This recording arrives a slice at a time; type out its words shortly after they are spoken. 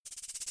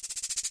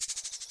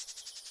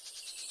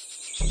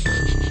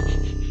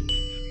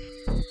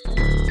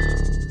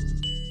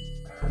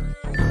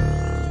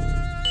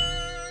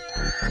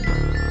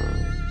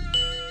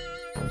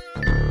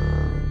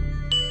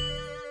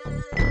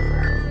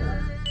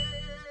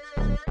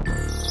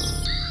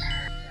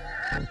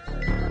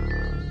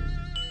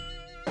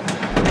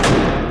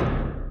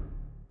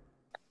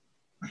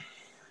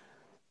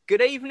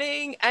Good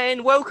evening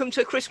and welcome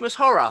to Christmas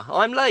Horror.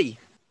 I'm Lee.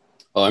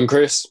 I'm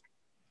Chris.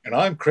 And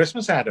I'm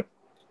Christmas Adam.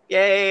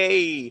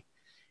 Yay!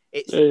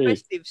 It's Hey.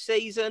 festive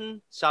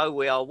season, so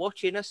we are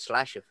watching a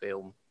slasher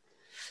film.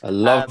 A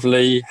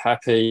lovely,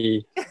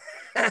 happy,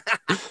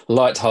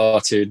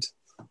 light-hearted.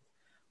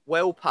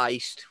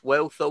 Well-paced,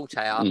 well thought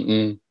out.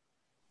 Mm-mm.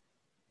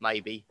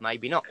 Maybe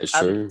not. It's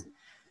true.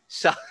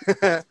 So,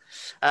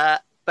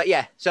 but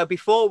yeah, so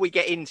before we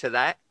get into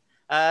that,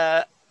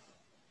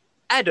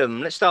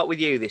 Adam, let's start with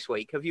you this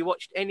week. Have you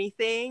watched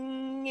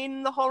anything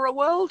in the horror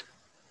world?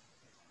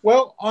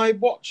 Well, I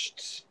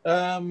watched,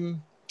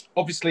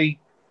 obviously,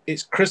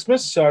 it's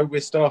Christmas, so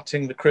we're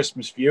starting the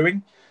Christmas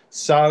viewing.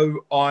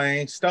 So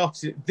I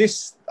started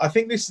this, I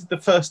think this is the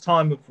first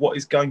time of what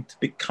is going to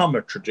become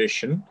a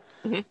tradition.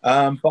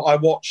 Mm-hmm. But I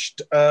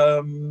watched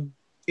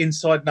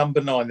Inside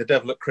Number 9, The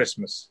Devil at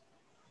Christmas.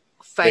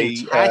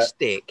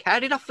 Fantastic. How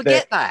did I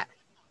forget that?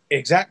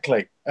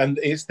 Exactly. And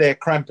it's their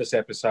Krampus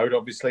episode,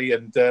 obviously.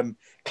 And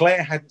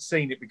Claire hadn't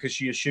seen it because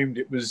she assumed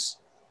it was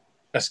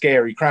a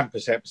scary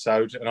Krampus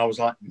episode. And I was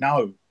like,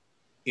 no,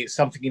 it's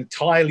something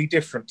entirely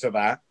different to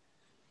that.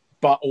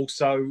 But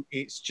also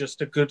it's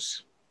just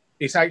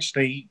it's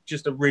actually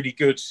just a really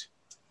good,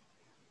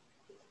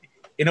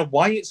 in a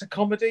way it's a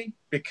comedy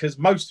because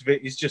most of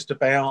it is just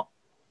about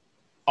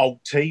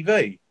old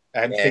TV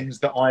and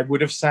things that I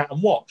would have sat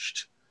and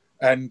watched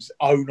and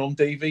own on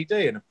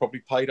DVD and have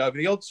probably paid over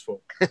the odds for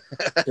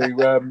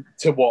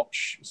to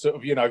watch sort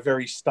of,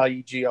 very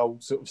stagey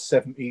old sort of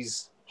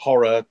 70s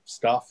horror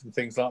stuff and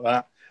things like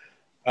that.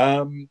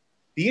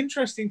 The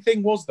interesting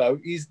thing was, though,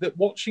 is that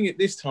watching it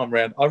this time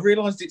around, I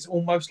realised it's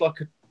almost like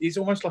a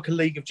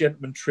League of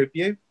Gentlemen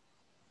tribute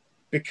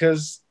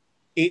because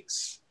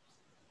it's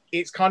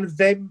kind of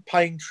them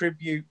paying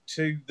tribute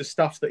to the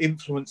stuff that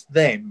influenced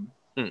them,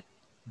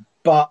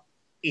 but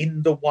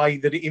in the way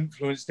that it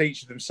influenced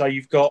each of them. So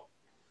you've got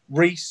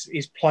Reese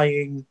is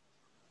playing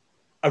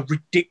a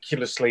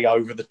ridiculously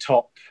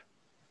over-the-top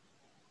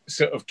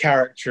sort of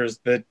character as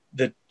the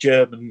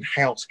German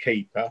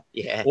housekeeper.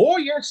 Yeah. Oh,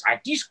 yes, that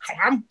is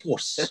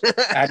Krampus.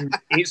 And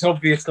it's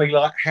obviously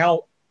like,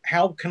 how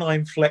can I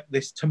inflect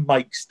this to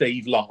make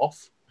Steve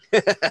laugh?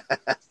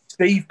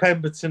 Steve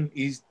Pemberton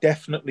is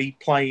definitely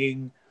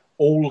playing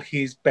all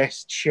his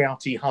best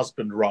shouty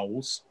husband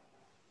roles.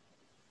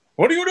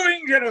 What are you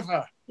doing,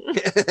 Jennifer?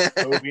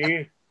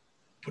 Toby,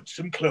 put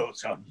some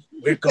clothes on.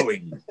 We're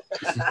going.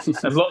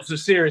 And lots of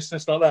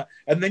seriousness like that.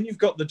 And then you've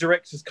got the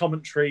director's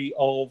commentary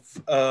of,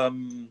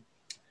 bloody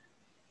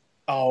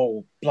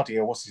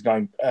hell, what's his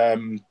name?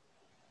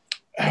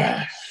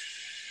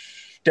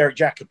 Derek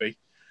Jacobi.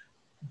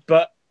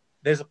 But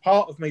there's a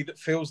part of me that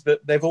feels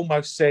that they've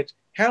almost said,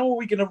 how are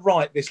we going to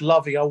write this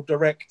lovely old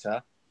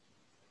director?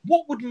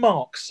 What would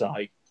Mark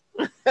say?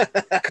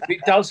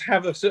 It does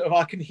have a sort of,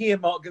 I can hear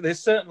Mark, there's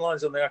certain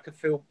lines on there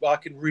I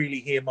can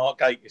really hear Mark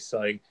Gatiss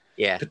saying.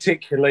 Yeah.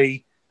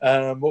 Particularly,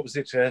 what was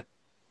it?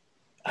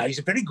 He's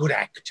a very good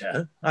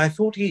actor. I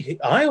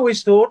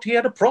always thought he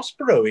had a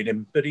Prospero in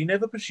him, but he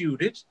never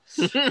pursued it.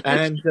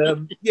 And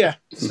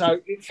so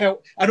it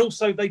felt, and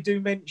also they do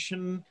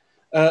mention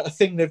a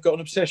thing they've got an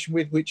obsession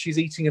with, which is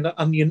eating an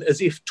onion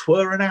as if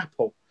 'twere an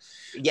apple.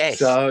 Yes.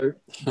 So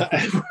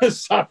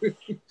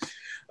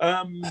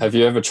Have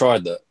you ever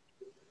tried that?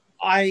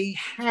 I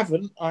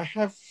haven't.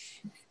 I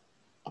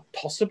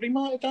possibly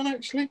might have done,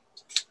 actually.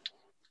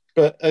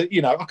 But, I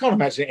can't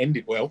imagine it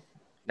ended well.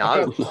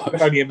 No. I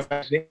can only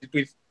imagine it ended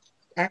with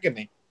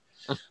agony.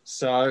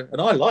 So, and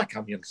I like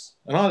onions.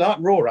 And I like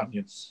raw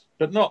onions.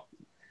 But not...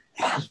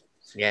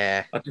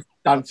 Yeah. I just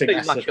don't think Too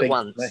that's much the at thing.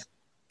 once.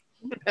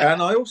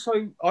 And I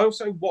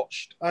also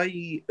watched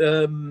a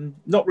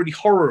not really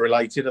horror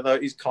related, although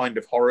it is kind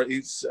of horror.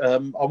 It's I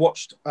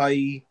watched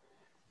a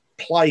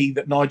play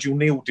that Nigel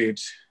Neal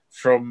did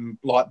from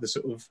like the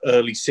sort of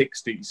early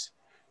 60s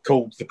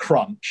called The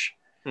Crunch,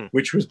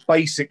 which was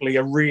basically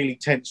a really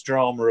tense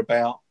drama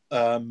about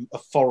a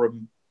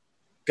foreign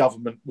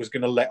government was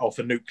going to let off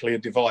a nuclear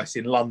device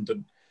in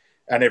London,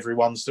 and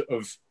everyone's sort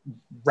of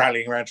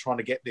rallying around trying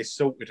to get this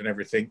sorted and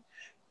everything.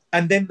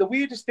 And then the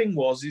weirdest thing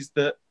is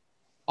that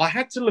I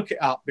had to look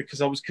it up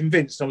because I was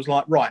convinced. I was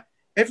like, right,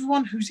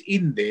 everyone who's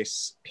in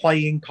this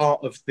playing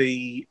part of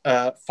the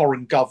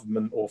foreign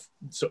government or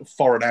sort of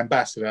foreign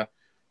ambassador,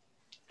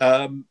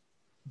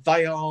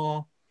 they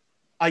are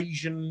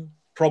Asian,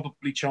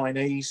 probably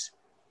Chinese.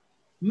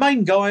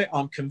 Main guy,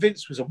 I'm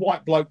convinced, was a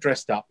white bloke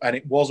dressed up, and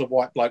it was a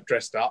white bloke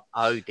dressed up.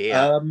 Oh,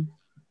 dear.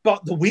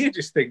 But the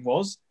weirdest thing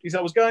is I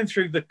was going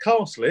through the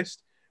cast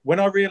list when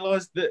I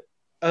realised that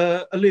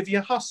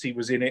Olivia Hussey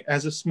was in it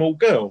as a small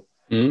girl.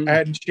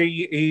 And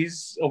she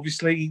is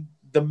obviously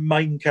the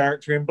main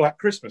character in Black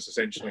Christmas,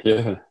 essentially.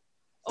 Yeah.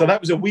 So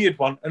that was a weird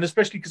one, and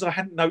especially because I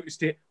hadn't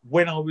noticed it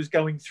when I was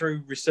going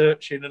through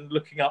researching and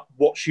looking up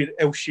what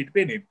else she'd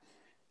been in.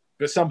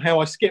 But somehow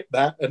I skipped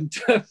that, and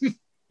yeah.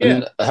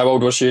 And how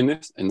old was she in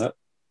that?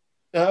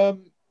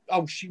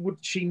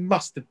 She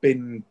must have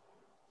been,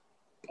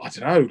 I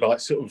don't know,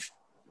 like sort of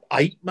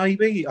 8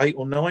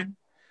 or 9.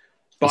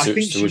 But I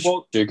think she was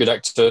a good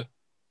actor.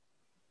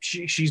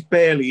 she's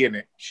barely in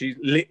it. She's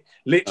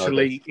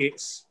literally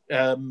it's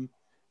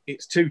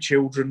two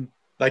children.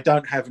 They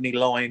don't have any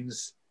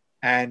lines,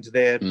 and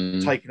they're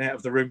taken out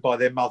of the room by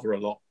their mother a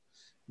lot,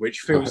 which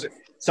feels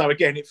so.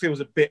 Again, it feels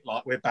a bit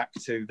like we're back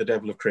to The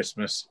Devil of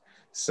Christmas.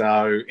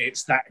 So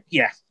it's that,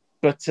 yeah.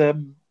 But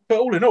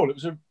all in all, it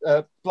was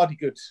a bloody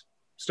good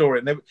story,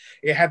 and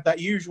it had that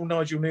usual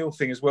Nigel Neal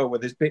thing as well, where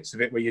there's bits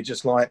of it where you're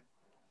just like,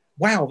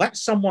 wow,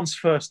 that's someone's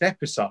first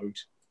episode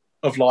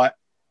of like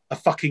a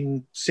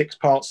fucking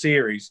 6-part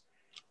series,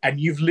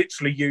 and you've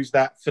literally used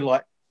that for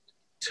like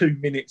 2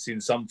 minutes in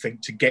something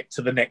to get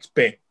to the next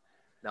bit.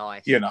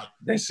 Nice. You know,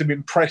 there's some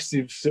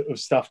impressive sort of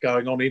stuff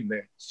going on in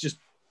there. It's just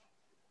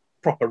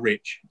proper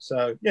rich.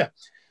 So yeah.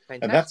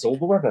 Fantastic. And that's all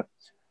the weather.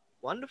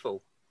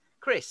 Wonderful.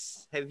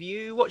 Chris, have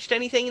you watched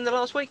anything in the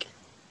last week?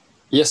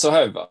 Yes, I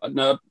have.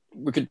 Now,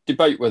 we could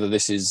debate whether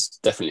this is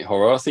definitely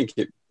horror. I think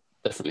it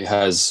definitely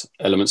has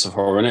elements of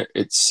horror in it.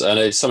 It's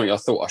something I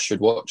thought I should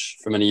watch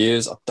for many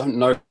years. I don't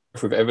know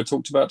if we've ever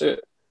talked about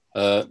it.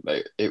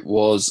 It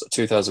was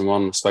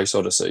 2001 Space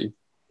Odyssey.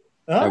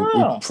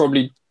 We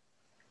probably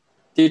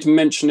did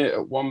mention it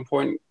at one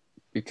point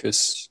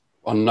because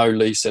I know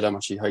Lee said how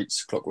much he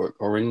hates Clockwork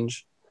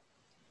Orange.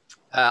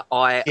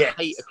 I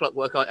hate A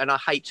Clockwork Orange, and I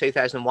hate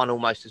 2001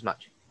 almost as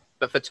much,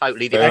 but for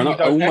totally different.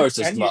 Almost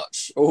as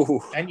much.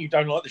 And you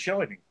don't like The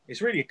Shining.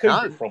 It's really a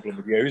Kubrick problem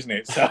with you, isn't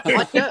it? So.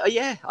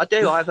 I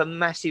do. I have a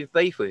massive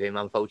beef with him,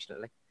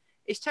 unfortunately.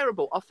 It's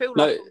terrible. I feel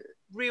like a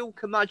real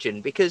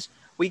curmudgeon because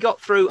we got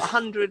through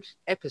 100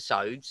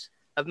 episodes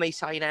of me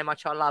saying how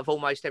much I love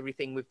almost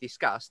everything we've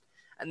discussed,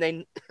 and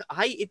then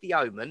I hated The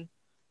Omen.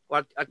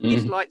 Well, I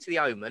disliked The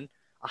Omen.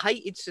 I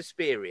hated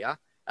Suspiria.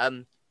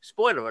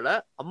 Spoiler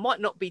alert, I might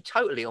not be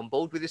totally on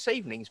board with this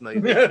evening's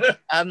movie.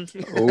 And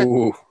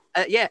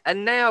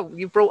now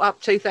you've brought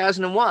up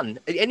 2001.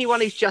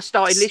 Anyone who's just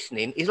started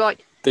listening is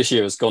like... This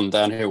year has gone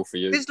downhill for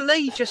you. Does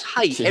Lee just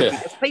hate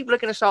everything? People are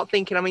going to start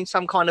thinking I'm in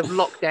some kind of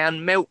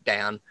lockdown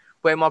meltdown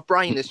where my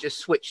brain has just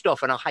switched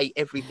off and I hate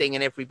everything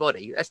and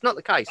everybody. That's not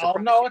the case. Oh,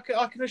 no,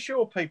 I can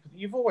assure people that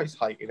you've always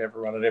hated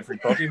everyone and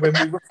everybody when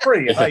we were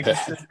free and able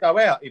to go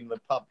out in the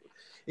pub.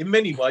 In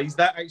many ways,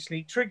 that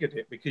actually triggered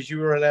it because you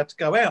were allowed to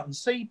go out and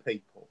see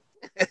people.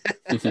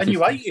 And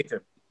you hated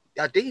them.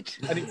 I did.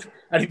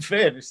 And in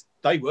fairness,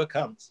 they were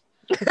cunts.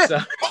 So.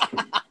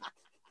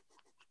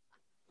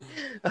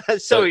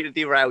 Sorry to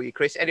derail you,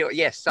 Chris. Anyway,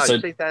 yes, so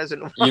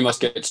 2001. You must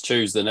get to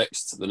choose the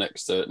next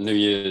New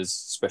Year's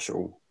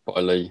special by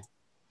Lee,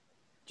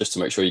 just to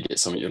make sure you get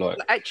something you like.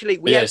 Actually,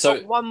 we have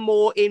got one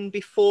more in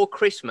before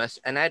Christmas,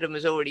 and Adam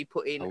has already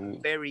put in a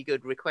very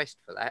good request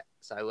for that.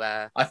 So,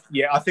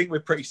 I think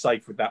we're pretty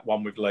safe with that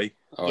one with Lee.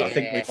 Right. I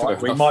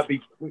think we might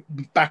be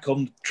back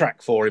on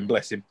track for him.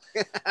 Bless him.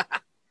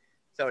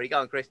 Sorry, go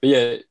on, Chris.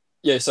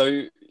 Yeah.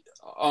 So,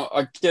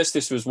 I guess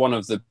this was one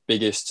of the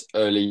biggest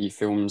early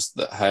films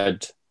that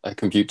had a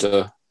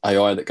computer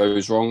AI that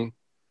goes wrong.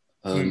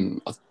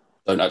 I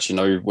don't actually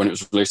know when it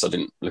was released. I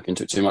didn't look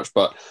into it too much,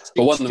 but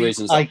one of the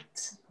reasons, I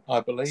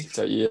believe.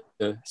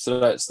 So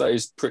that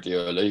is pretty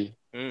early.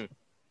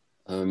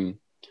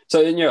 So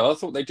I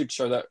thought they did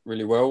show that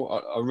really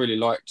well. I really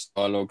liked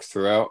dialogue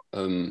throughout.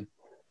 Not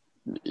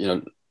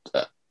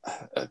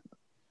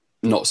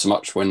so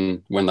much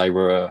when they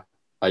were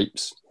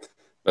apes,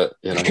 but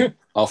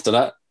after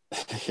that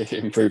it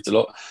improved a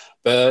lot.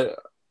 But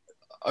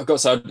I've got to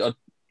say, I'm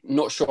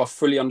not sure I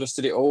fully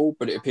understood it all,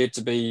 but it appeared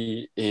to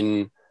be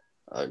in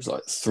it was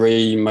like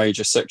 3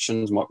 major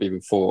sections, might be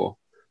even 4.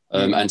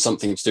 And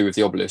something to do with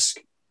the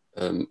obelisk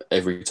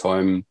every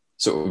time,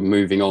 sort of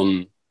moving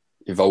on,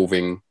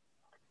 evolving,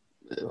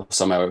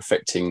 somehow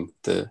affecting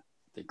the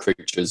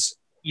creatures.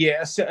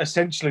 Yeah,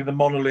 essentially the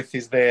monolith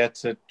is there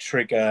to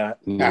trigger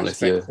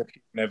aspects of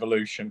human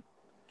evolution.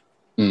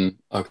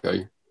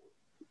 Okay.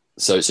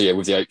 So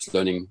with the apes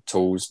learning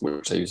tools,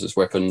 which they use as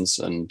weapons,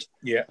 and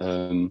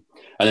then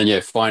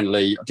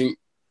finally, I think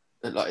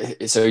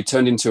so he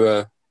turned into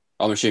a.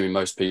 I'm assuming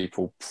most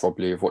people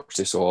probably have watched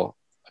this or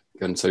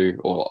going to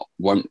or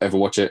won't ever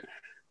watch it.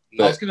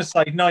 But I was going to say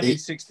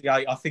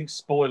 1968. I think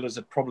spoilers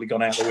have probably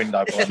gone out the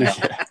window by now.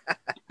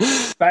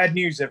 Bad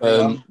news,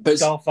 everyone.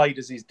 Darth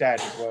Vader's his dad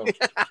as well.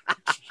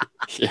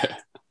 Yeah,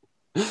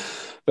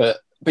 but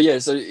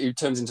so he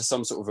turns into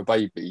some sort of a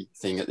baby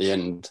thing at the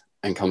end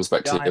and comes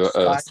back to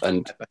Earth,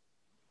 and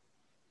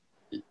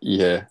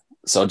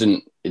so I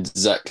didn't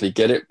exactly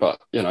get it,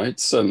 but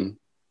it's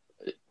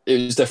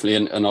it was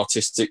definitely an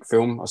artistic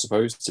film, I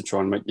suppose, to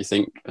try and make you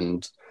think.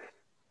 And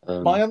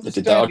my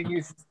understanding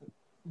is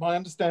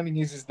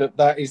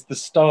that is the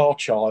Star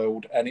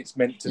Child, and it's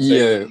meant to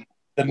be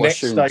the next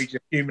stage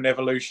of human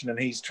evolution, and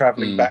he's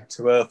travelling back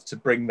to Earth to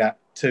bring that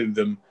to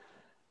them.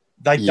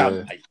 They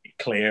don't make it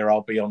clear,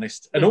 I'll be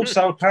honest. And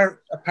also,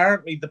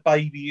 apparently, the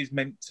baby is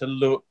meant to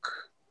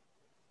look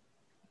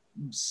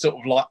sort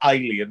of like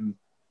alien.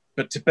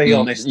 But to be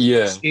honest,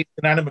 it's an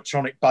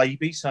animatronic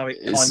baby, so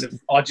it kind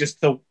of. I just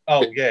thought,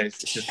 it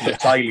just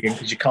looks alien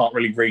because you can't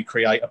really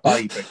recreate a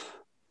baby.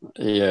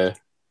 Yeah,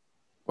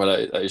 well,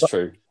 that is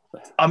true.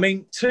 I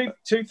mean,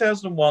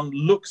 2001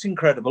 looks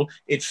incredible.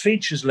 It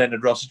features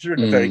Leonard Rossiter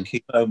in a very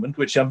key moment,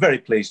 which I'm very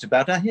pleased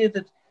about. I hear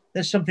that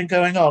there's something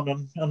going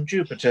on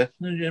Jupiter,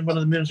 one of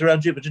the moons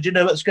around Jupiter. Do you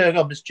know what's going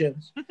on, Miss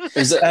Jones?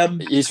 Is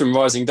that, he's from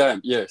Rising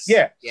Damp, yes.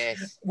 Yeah.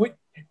 Yes.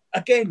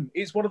 Again,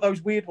 it's one of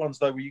those weird ones,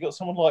 though, where you got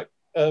someone like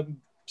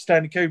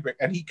Stanley Kubrick,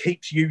 and he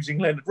keeps using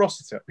Leonard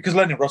Rossiter, because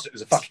Leonard Rossiter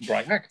is a fucking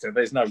great actor.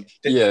 There's no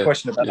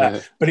question about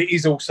that. But it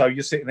is also,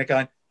 you're sitting there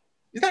going,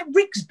 is that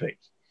Rigsby?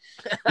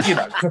 You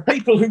know, for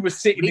people who were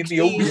sitting in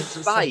the audience.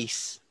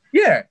 Space.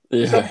 Yeah.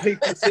 Some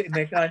people are sitting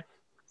there going,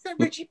 is that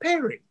Richie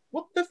Perry?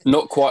 What the?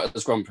 Not quite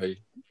as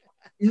grumpy.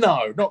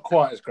 No, not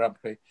quite as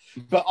grumpy.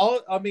 But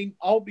I mean,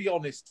 I'll be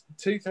honest,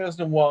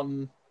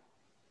 2001,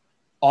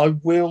 I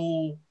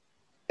will,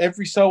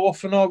 every so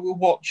often I will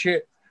watch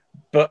it.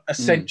 But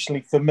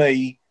essentially for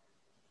me,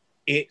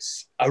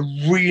 it's a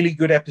really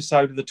good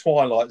episode of The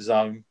Twilight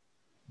Zone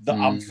that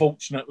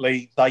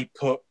unfortunately they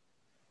put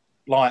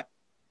like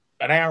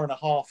an hour and a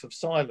half of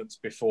silence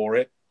before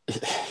it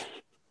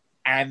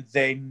and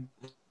then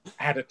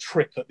had a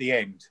trip at the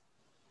end.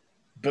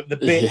 But the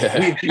bit with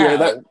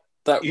Hal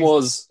that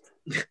was...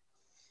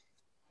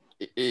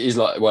 It is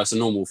like, well, it's a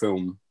normal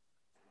film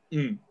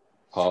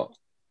part.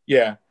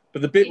 Yeah,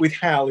 but the bit with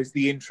Hal is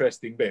the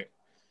interesting bit.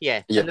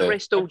 Yeah, and the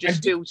rest all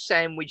just feels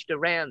sandwiched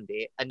around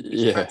it and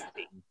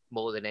distracting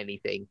more than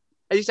anything.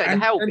 As you say, the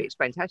Hal bit's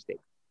fantastic.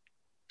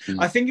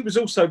 I think it was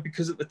also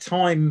because at the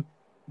time,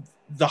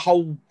 the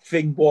whole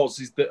thing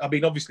is that, I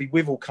mean, obviously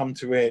we've all come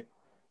to it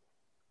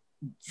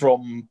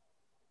from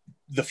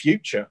the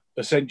future,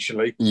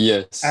 essentially.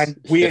 Yes. And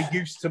we are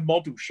used to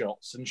model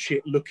shots and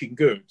shit looking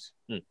good.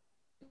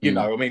 You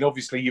know, I mean,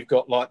 obviously you've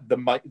got like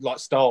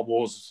Star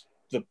Wars,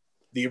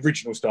 the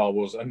original Star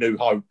Wars, A New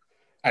Hope,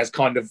 as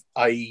kind of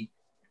a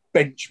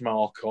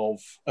benchmark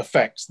of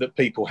effects that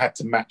people had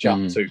to match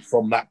up to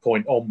from that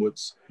point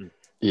onwards.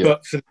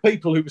 But for the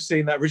people who were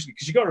seeing that originally,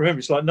 because you've got to remember,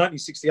 it's like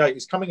 1968,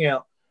 it's coming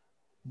out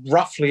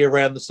roughly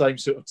around the same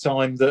sort of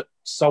time that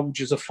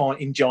soldiers are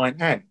fighting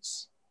giant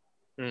ants.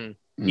 You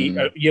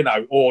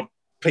know, or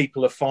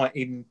people are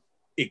fighting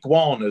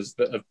iguanas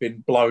that have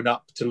been blown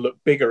up to look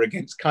bigger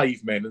against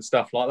cavemen and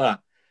stuff like that.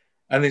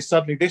 And then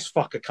suddenly this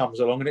fucker comes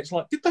along and it's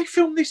like, did they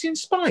film this in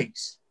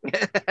space?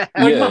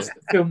 They must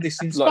have filmed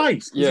this in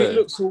space because it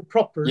looks all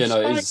proper. Yeah,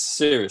 no, it's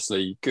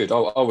seriously good.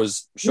 I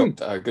was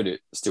shocked at how good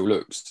it still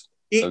looks.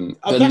 And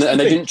they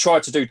didn't try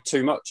to do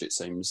too much, it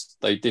seems.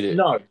 They did it,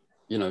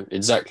 you know,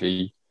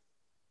 exactly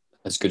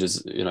as good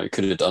as, you know, it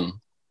could have done.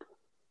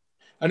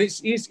 And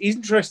it's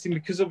interesting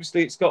because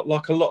obviously it's got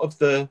like a lot of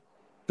the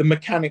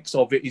mechanics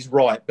of it is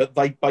right, but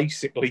they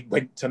basically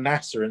went to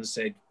NASA and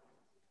said,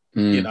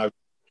 you know,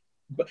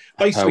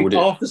 basically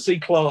Arthur C.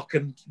 Clarke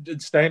and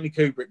Stanley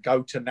Kubrick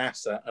go to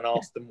NASA and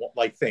ask them what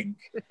they think,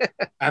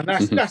 and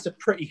that's a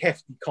pretty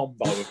hefty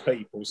combo of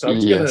people. So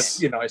it's gonna,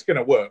 you know, it's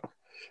gonna work.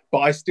 But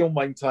I still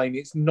maintain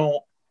it's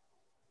not.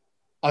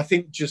 I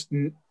think just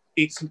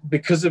it's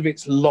because of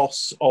its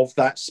loss of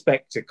that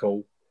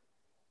spectacle.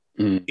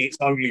 It's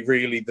only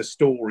really the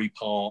story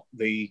part,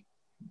 the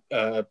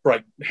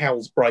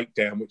Hal's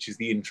breakdown, which is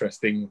the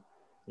interesting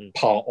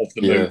part of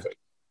the movie.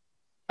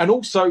 And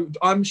also,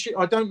 I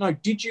don't know,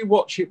 did you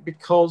watch it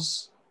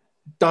because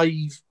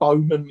Dave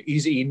Bowman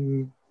is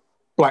in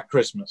Black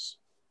Christmas?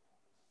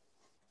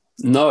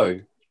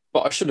 No,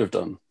 but I should have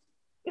done.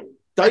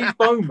 Dave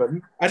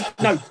Bowman, and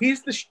no,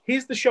 here's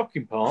the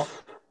shocking part.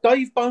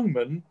 Dave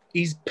Bowman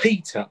is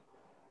Peter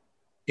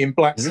in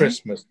Black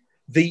Christmas,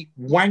 the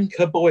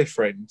wanker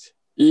boyfriend.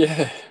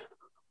 Yeah.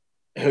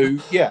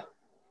 And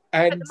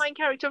the main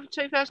character of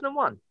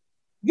 2001.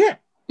 Yeah.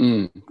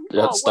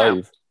 That's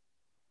Dave.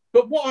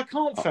 But what I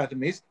can't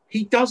fathom is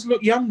he does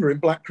look younger in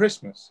Black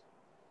Christmas,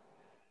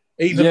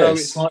 even though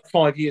it's like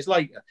 5 years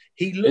later.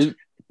 He looks.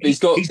 He's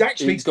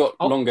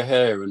got longer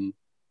hair and.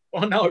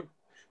 I know.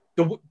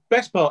 The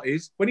best part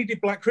is when he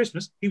did Black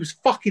Christmas, he was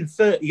fucking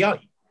 38,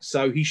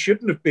 so he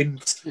shouldn't have been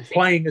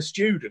playing a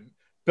student.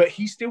 But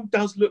he still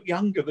does look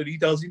younger than he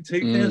does in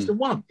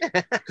 2001.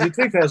 Because in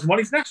 2001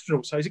 he's an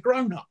astronaut, so he's a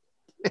grown up.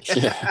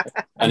 Yeah,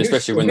 and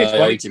especially when they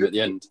ate him at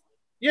the end.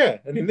 Yeah,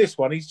 and in this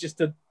one he's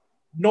just a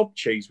knob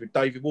cheese with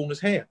David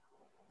Warner's hair.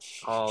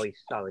 Oh, he's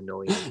so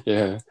annoying.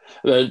 Yeah.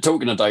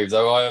 Talking to Dave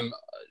though,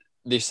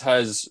 this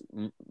has,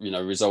 you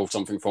know, resolved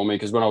something for me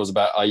because when I was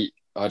about 8,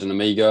 I had an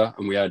Amiga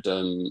and we had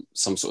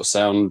some sort of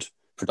sound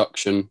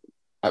production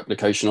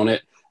application on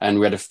it, and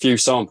we had a few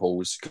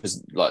samples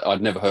because like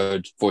I'd never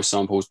heard voice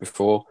samples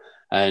before.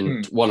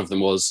 And one of them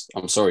was,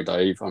 "I'm sorry,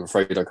 Dave, I'm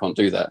afraid I can't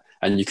do that."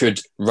 And you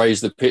could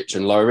raise the pitch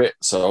and lower it.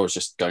 So I was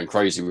just going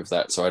crazy with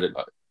that. So I did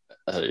like,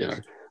 you know,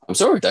 "I'm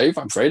sorry, Dave,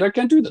 I'm afraid I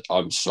can't do that."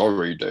 "I'm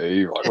sorry,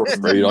 Dave, I'm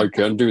afraid I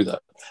can't do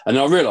that." And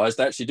I realised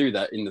they actually do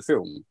that in the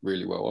film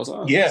really well. I was like,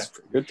 "Oh, that's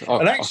pretty good.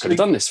 I could have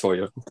done this for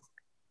you."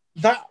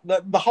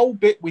 The whole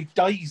bit with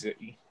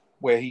Daisy,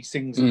 where he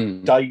sings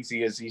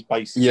Daisy as he's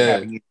basically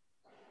having.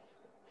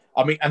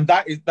 I mean, and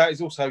that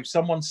is also,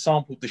 someone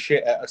sampled the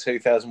shit out of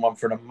 2001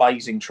 for an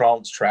amazing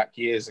trance track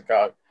years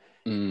ago.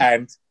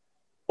 And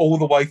all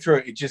the way through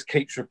it just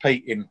keeps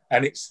repeating.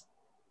 And it's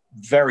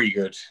very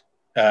good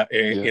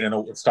in an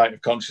altered state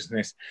of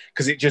consciousness,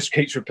 because it just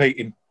keeps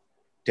repeating,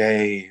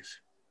 Dave,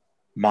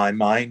 my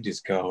mind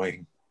is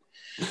going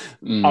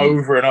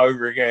over and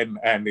over again,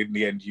 and in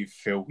the end you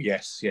feel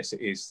yes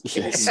it is.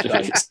 Yes, it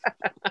is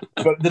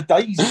But the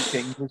Daisy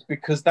thing was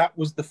because that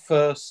was the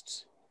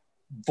first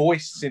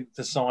voice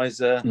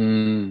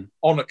synthesizer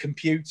on a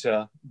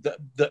computer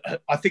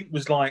that I think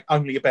was like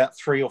only about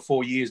 3 or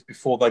 4 years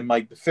before they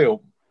made the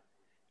film,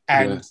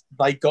 and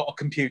they got a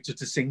computer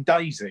to sing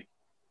Daisy.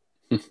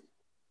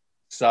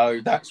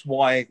 So that's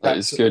why that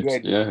is good.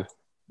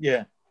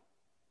 Yeah.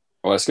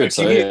 Well, that's good.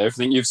 So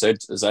everything you've said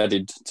has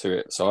added to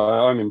it. So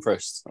I'm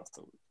impressed. I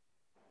thought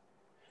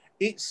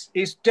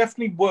it's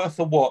definitely worth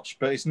a watch,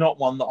 but it's not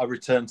one that I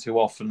return to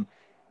often.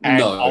 And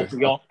no.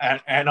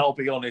 I'll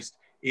be honest,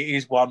 it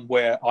is one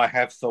where I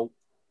have thought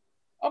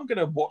I'm going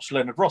to watch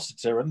Leonard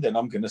Rossiter, and then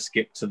I'm going to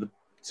skip to the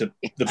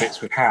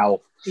bits with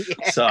Hal.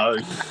 So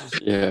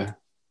yeah.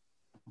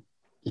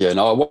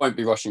 No, I won't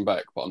be rushing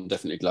back, but I'm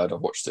definitely glad I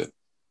watched it.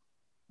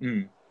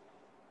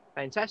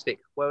 Fantastic.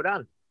 Well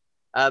done.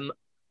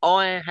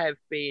 I have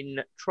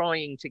been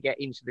trying to get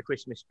into the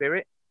Christmas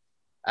spirit.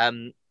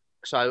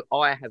 So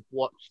I have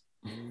watched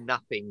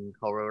nothing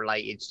horror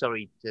related.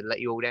 Sorry to let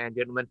you all down,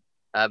 gentlemen.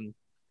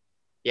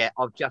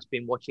 I've just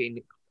been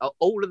watching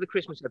all of the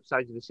Christmas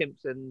episodes of The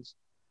Simpsons,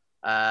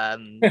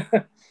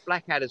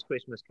 Blackadder's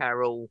Christmas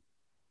Carol,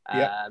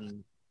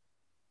 and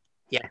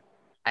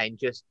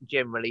just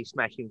generally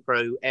smashing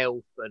through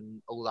Elf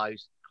and all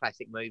those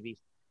classic movies.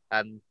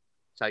 I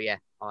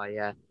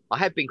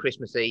have been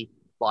Christmassy,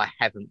 but I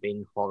haven't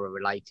been horror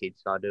related,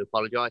 so I do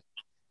apologise.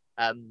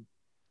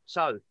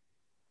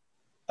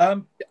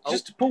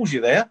 Just to pause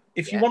you there,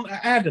 if you want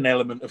to add an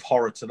element of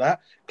horror to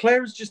that,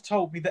 Claire has just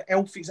told me that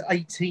Elf is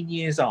 18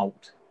 years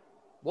old.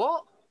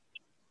 What?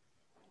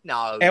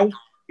 No. Elf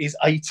is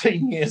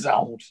 18 years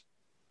old.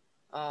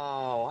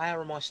 Oh,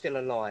 how am I still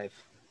alive?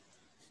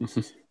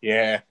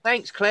 Yeah.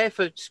 Thanks, Claire,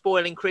 for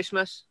spoiling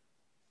Christmas.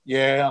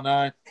 Yeah, I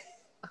know.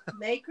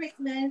 Merry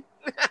Christmas.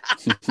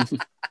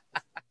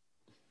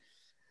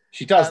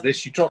 She does this.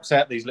 She drops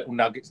out these little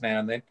nuggets now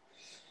and then.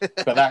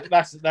 But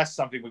that's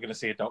something we're going to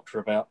see a doctor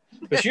about.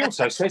 But she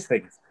also says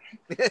things.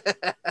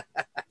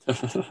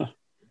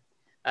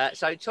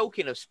 So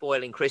talking of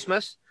spoiling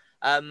Christmas,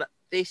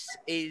 this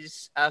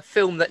is a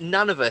film that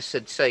none of us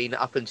had seen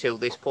up until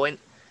this point.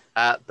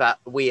 But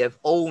we have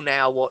all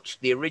now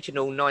watched the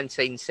original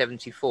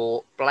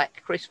 1974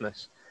 Black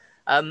Christmas.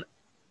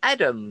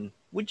 Adam,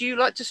 would you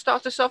like to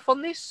start us off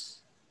on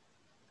this?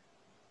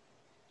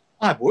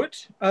 I would.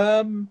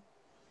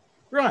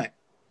 Right.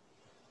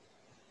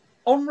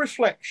 On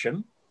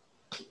reflection,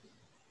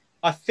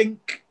 I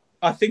think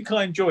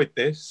I enjoyed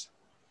this.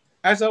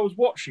 As I was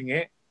watching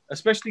it,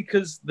 especially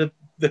because the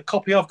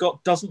copy I've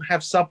got doesn't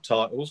have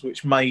subtitles,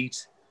 which made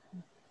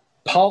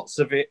parts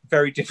of it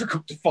very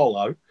difficult to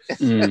follow.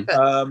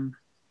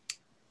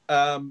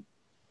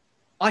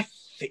 I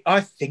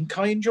think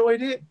I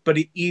enjoyed it, but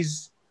it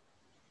is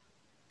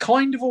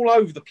kind of all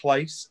over the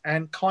place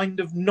and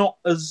kind of not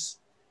as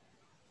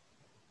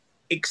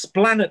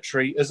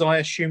explanatory as I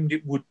assumed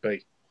it would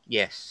be.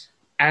 Yes.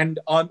 And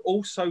I'm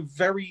also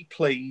very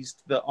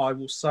pleased that I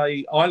will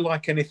say I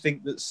like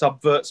anything that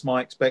subverts my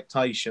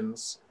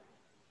expectations.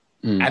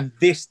 And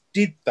this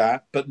did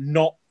that, but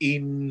not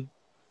in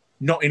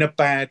a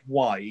bad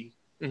way.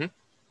 Mm-hmm.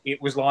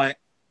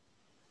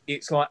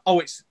 It's like, oh,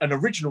 it's an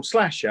original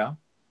slasher,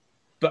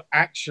 but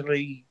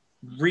actually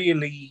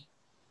really,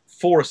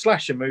 for a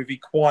slasher movie,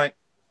 quite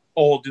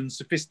odd and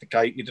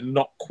sophisticated and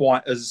not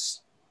quite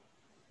as,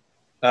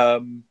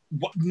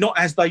 not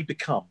as they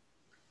become.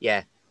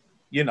 Yeah.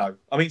 You know,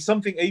 I mean,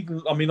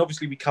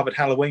 obviously we covered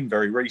Halloween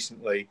very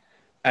recently,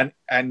 and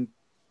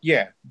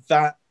yeah,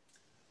 that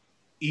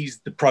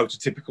is the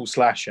prototypical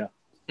slasher.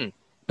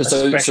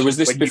 So was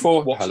this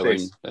before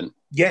Halloween then?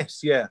 Yes,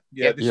 yeah.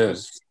 This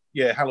was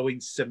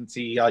Halloween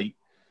 78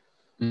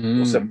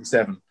 or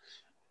 77,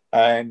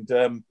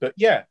 and but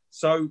yeah.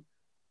 So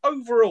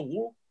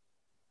overall,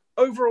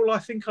 I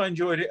think I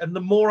enjoyed it, and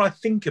the more I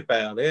think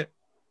about it,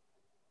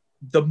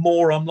 the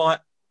more I'm like,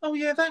 oh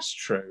yeah, that's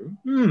true.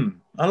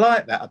 I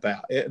like that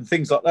about it, and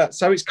things like that.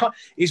 So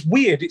it's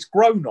weird. It's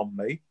grown on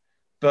me,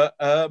 but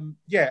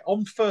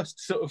on first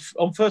sort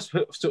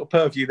of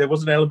purview, there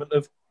was an element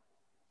of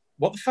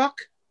what the fuck,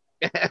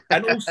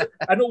 and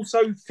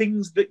also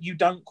things that you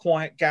don't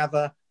quite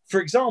gather.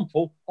 For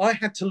example, I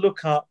had to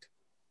look up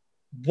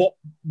what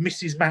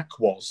Mrs. Mack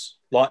was,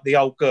 like the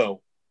old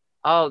girl.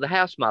 Oh, the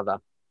house mother.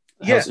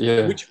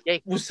 Yeah, which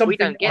was something we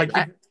don't get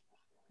that.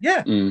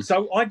 Yeah,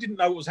 so I didn't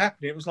know what was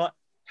happening. It was like,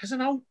 has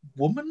an old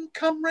woman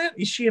come round?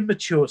 Is she a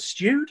mature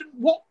student?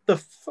 What the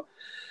fuck?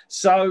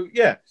 So,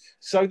 yeah.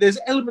 So there's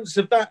elements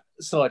of that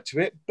side to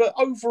it. But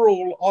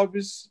overall, I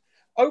was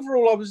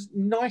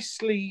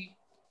nicely,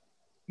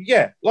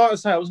 like I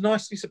say, I was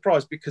nicely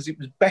surprised because it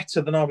was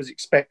better than I was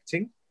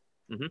expecting.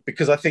 Mm-hmm.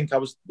 Because I think I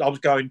was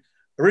going,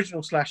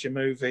 original slasher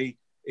movie,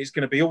 it's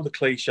going to be all the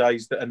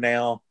cliches that are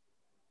now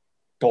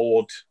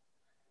bored.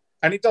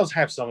 And it does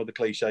have some of the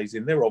cliches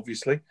in there,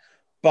 obviously.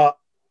 But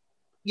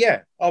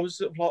yeah, I was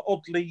sort of like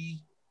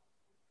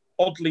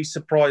oddly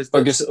surprised.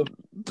 I guess sort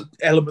of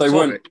elements they of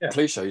weren't it. Yeah.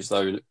 cliches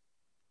though.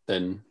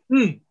 Then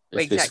Mm.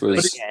 if this Exactly.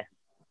 was, Yeah.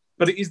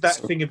 But it is that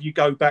thing of you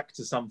go back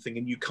to something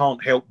and you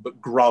can't help but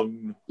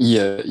groan,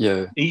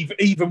 yeah,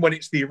 even when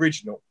it's the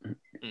original.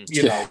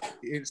 You know,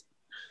 it's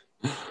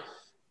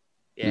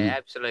Yeah,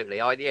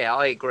 absolutely.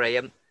 I agree.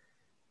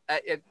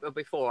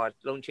 Before I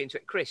launch into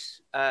it, Chris,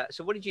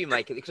 so what did you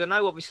make of it? Because I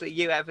know obviously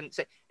you haven't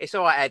said it's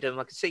all right, Adam.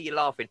 I can see you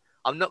laughing.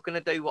 I'm not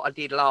going to do what I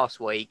did last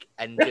week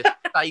and just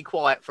stay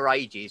quiet for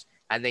ages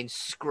and then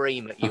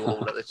scream at you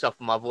all at the top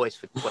of my voice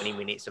for 20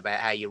 minutes about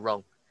how you're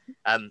wrong.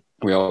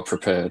 We are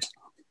prepared.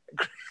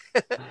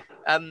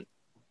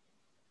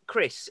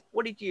 Chris,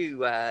 what did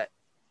you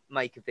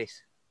make of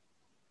this?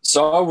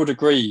 So I would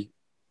agree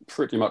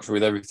pretty much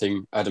with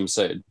everything Adam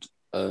said.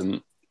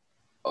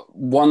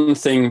 One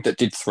thing that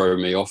did throw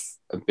me off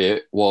a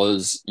bit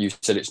was you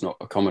said it's not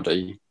a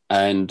comedy.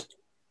 And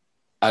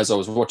as I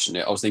was watching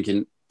it, I was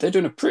thinking they're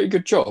doing a pretty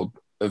good job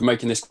of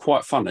making this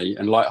quite funny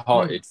and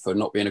light-hearted for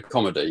not being a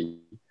comedy.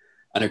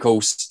 And of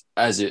course,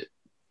 as it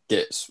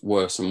gets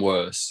worse and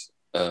worse,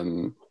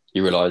 you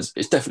realise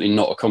it's definitely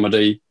not a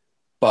comedy,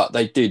 but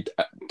they did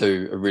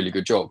do a really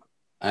good job.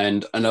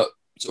 And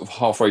sort of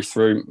halfway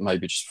through,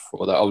 maybe just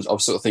before that, I was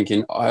sort of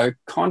thinking I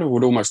kind of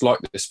would almost like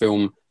this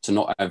film to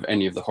not have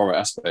any of the horror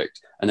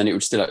aspect, and then it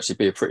would still actually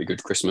be a pretty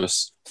good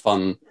Christmas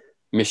fun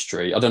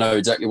mystery. I don't know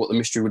exactly what the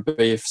mystery would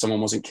be if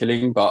someone wasn't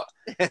killing, but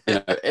you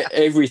know,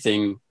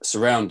 everything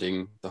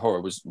surrounding the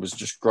horror was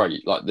just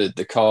great. Like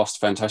the cast,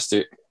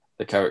 fantastic.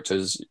 The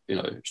characters, you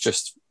know, it's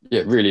just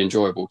really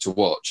enjoyable to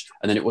watch.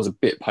 And then it was a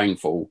bit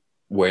painful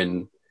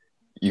when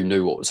you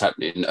knew what was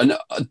happening, and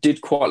I did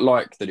quite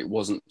like that it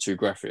wasn't too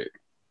graphic.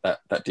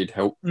 That did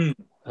help.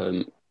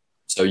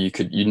 So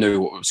you knew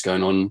what was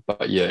going on,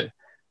 but yeah,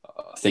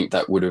 I think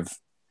that would have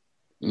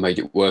made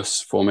it worse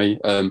for me.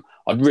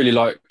 I'd really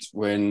liked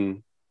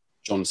when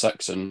John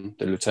Saxon,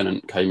 the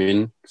lieutenant, came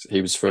in.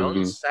 He was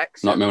from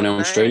Nightmare on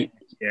Elm Street.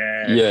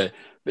 Yeah,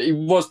 but he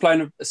was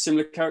playing a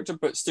similar character,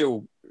 but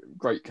still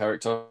great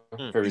character.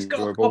 Very he's got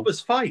enjoyable. a copper's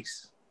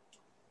face.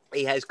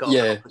 He has got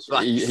a copper's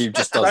face. He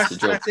just does the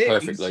job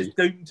perfectly. He's just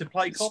doomed to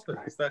play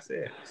coppers. That's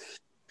it.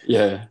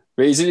 Yeah,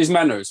 but his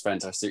manner is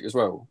fantastic as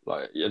well.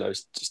 Like, you know,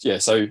 it's just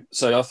So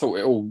I thought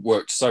it all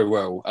worked so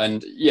well,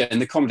 and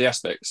and the comedy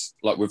aspects,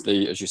 like with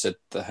the, as you said,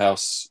 the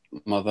house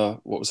mother.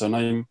 What was her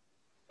name?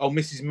 Oh,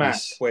 Mrs. Mac,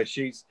 where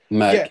she's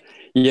Mac. Yeah.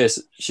 Yes,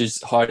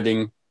 she's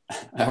hiding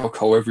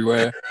alcohol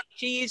everywhere.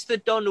 She is the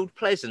Donald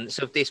Pleasance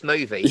of this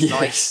movie.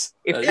 Yes.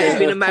 Like, if there had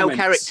been a male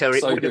comments, character,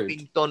 it so would have good.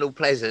 been Donald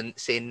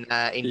Pleasance in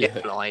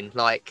Deathline.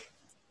 Like,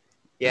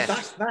 yeah,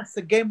 That's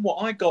again what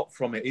I got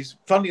from it. Is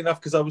funny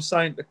enough because I was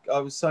saying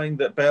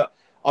that about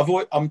I'm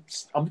going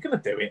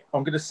to do it.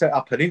 I'm going to set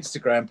up an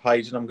Instagram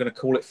page and I'm going to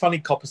call it Funny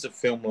Coppers of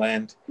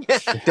Filmland.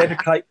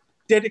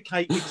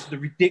 Dedicated to the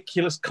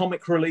ridiculous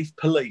comic relief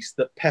police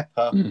that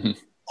pepper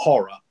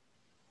horror.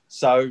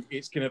 So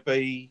it's going to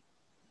be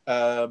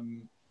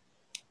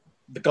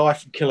the guy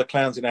from Killer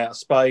Clowns in Outer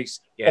Space,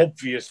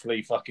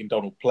 obviously fucking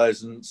Donald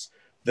Pleasance,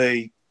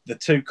 the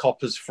two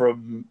coppers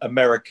from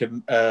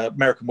American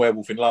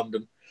Werewolf in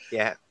London,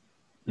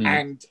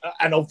 and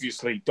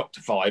obviously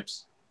Dr.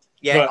 Vibes.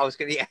 Yeah, I was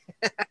going to.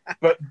 Yeah.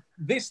 But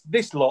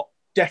this lot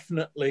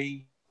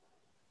definitely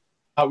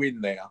go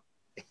in there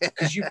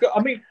because you've got.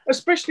 I mean,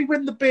 especially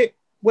when the bit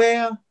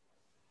where,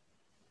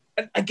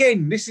 and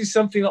again, this is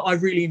something that I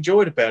really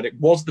enjoyed about it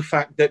was the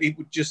fact that it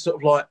would just sort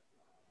of like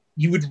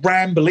you would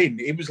ramble in.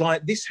 It was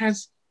like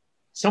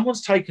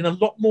someone's taken a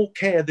lot more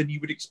care than you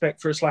would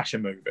expect for a slasher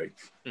movie,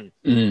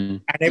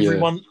 and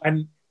everyone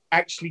and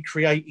actually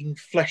creating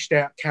fleshed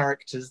out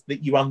characters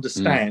that you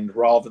understand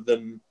rather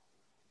than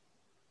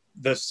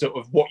the sort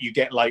of what you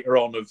get later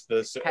on of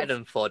the sort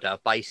cannon fodder,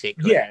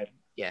 basically.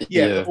 Yeah.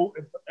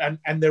 And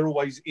they're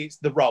always, it's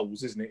the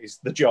roles, isn't it? It's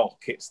the jock,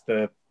 it's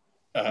the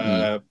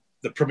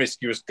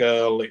promiscuous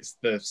girl, it's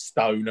the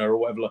stoner or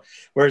whatever.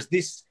 Whereas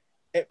this,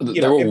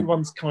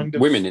 everyone's kind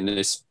of women in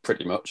this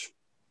pretty much.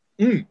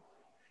 And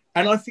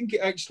I think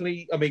it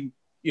actually, I mean,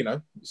 you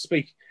know,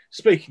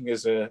 speaking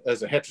as a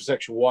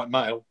heterosexual white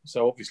male,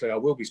 so obviously I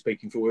will be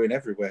speaking for women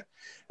everywhere.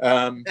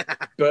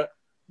 But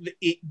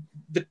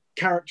the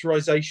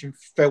characterization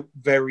felt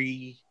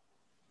very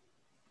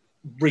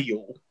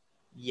real,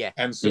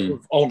 and sort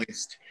of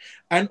honest,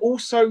 and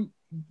also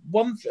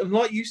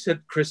like you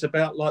said, Chris,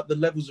 about like the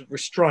levels of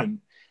restraint.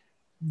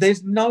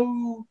 There's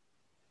no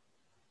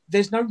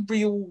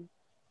real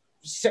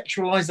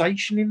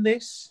sexualization in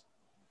this,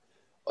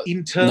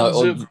 in terms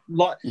of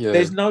like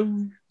there's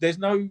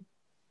no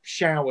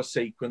shower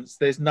sequence,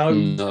 there's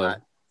no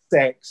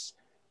sex.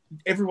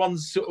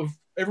 Everyone's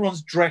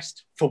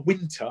dressed for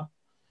winter.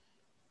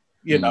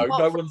 You know,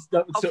 no one's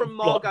sort of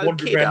like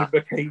wandering around in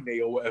a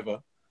bikini or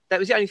whatever. That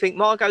was the only thing.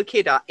 Margot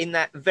Kidder in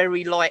that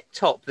very light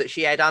top that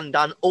she had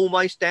undone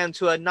almost down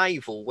to her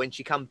navel when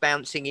she come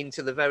bouncing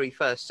into the very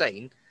first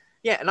scene.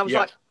 Yeah, and I was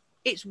like,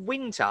 it's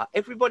winter.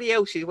 Everybody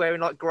else is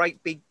wearing like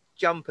great big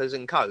jumpers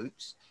and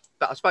coats,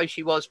 but I suppose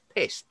she was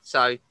pissed.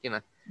 So, you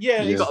know.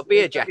 Yeah, You've got a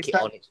beer jacket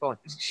on, it's fine.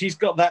 She's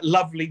got that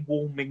lovely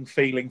warming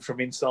feeling from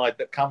inside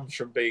that comes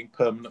from being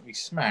permanently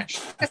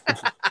smashed.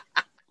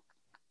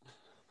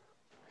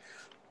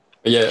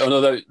 Yeah,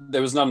 although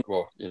there was none,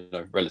 well,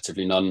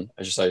 relatively none,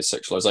 as you say,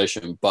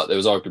 sexualization, but there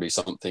was arguably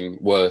something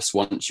worse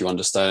once you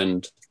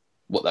understand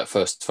what that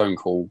first phone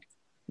call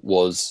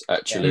was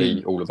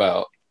actually all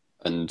about,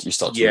 and you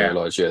start to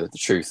realise, the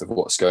truth of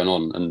what's going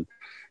on, and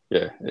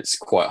it's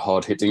quite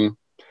hard hitting.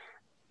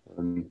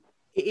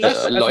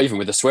 Even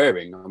with the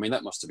swearing, I mean,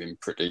 that must have been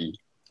pretty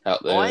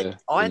out there.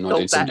 I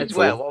thought that as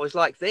well. I was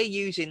like, they're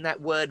using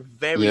that word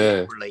very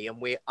liberally,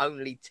 and we're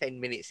only 10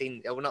 minutes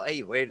in. Well, not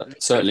even.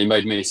 That certainly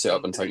made me sit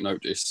up and take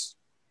notice.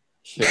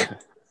 Yeah.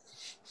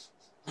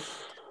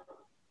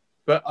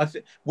 But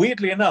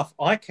weirdly enough,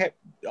 I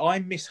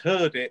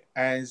misheard it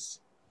as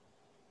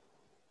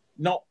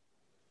not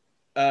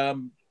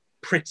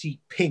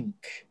pretty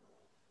pink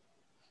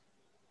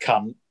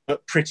cunt,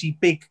 but pretty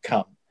big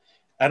cunt.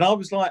 And I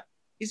was like,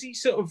 is he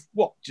sort of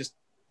just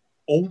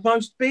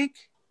almost big?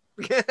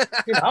 I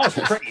was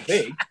pretty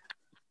big.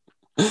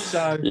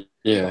 So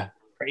yeah.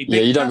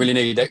 You don't really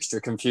need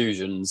extra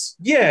confusions.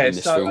 Yeah, in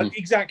this film.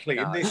 Exactly.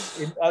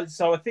 No.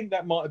 So I think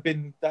that might have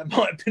been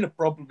a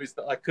problem, is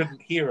that I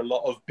couldn't hear a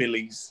lot of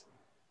Billy's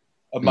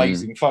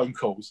amazing phone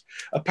calls.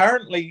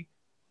 Apparently,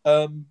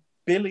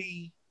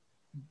 Billy,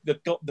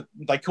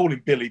 they call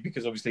him Billy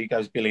because obviously he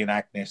goes Billy and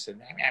Agnes,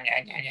 and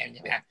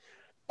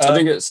I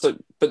think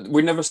but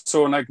we never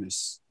saw an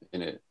Agnes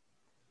in it.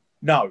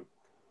 No,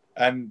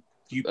 and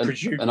you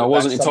presume, and I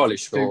wasn't entirely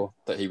sure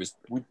that he was.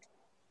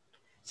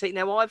 See,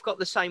 now I've got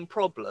the same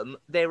problem.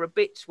 There are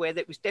bits where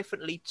there was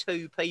definitely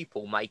two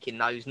people making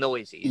those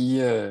noises.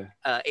 Yeah.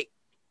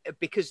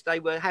 Because they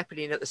were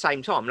happening at the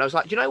same time. And I was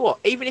like, do you know what?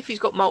 Even if he's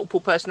got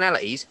multiple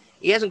personalities,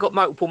 he hasn't got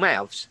multiple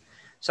mouths.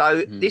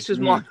 So this was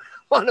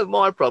one of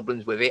my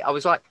problems with it. I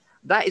was like,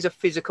 that is a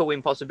physical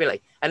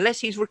impossibility. Unless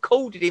he's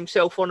recorded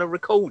himself on a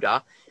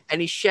recorder and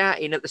he's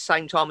shouting at the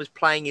same time as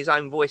playing his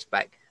own voice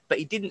back. But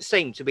he didn't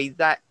seem to be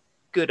that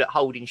good at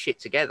holding shit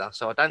together.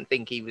 So I don't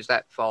think he was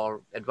that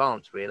far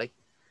advanced, really.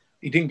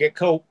 He didn't get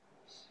caught.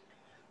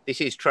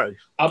 This is true.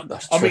 I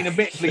mean,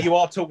 admittedly, you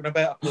are talking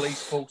about a police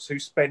force who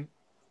spent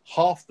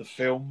half the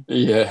film.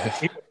 Yeah.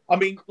 I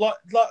mean, like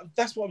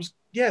that's what I was.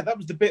 Yeah, that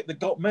was the bit that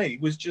got me.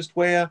 Was just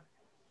where,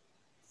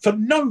 for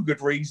no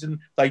good reason,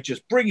 they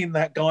just bring in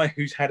that guy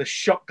who's had a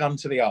shotgun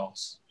to the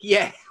arse.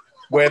 Yeah.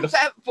 Where What's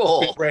that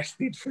for?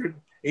 Arrested for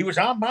he was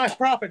on my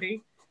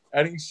property,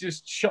 and he's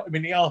just shot him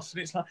in the arse,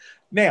 and it's like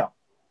now.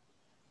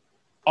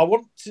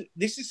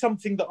 This is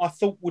something that I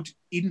thought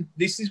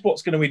this is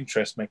what's going to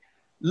interest me.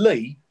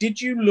 Lee, did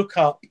you look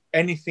up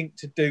anything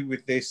to do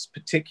with this,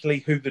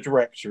 particularly who the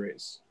director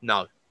is?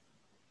 No.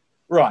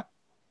 Right.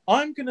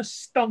 I'm going to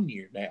stun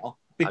you now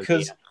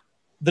because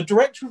the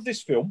director of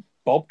this film,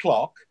 Bob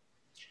Clark,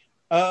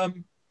 now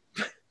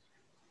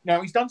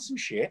he's done some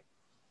shit,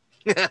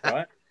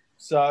 right?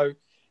 So,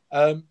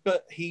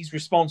 but he's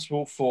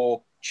responsible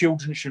for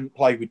Children Shouldn't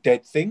Play with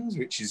Dead Things,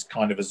 which is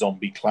kind of a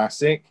zombie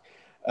classic.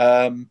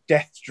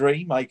 Death's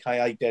Dream,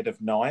 aka Dead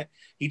of Night.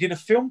 He did a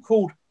film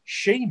called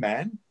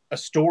She-Man, A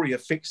Story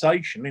of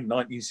Fixation in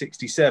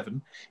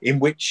 1967, in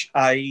which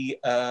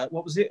what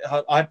was it?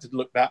 I had to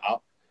look that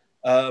up.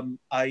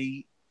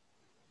 A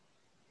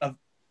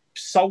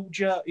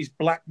soldier is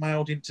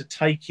blackmailed into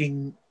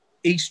taking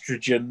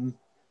estrogen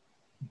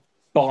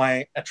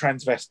by a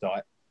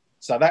transvestite.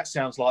 So that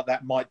sounds like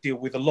that might deal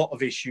with a lot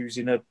of issues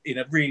in a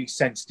really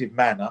sensitive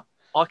manner.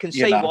 I can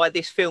see why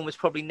this film has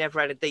probably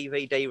never had a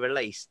DVD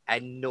release,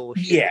 and nor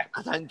should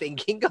I don't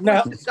think in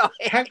God's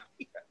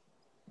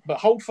But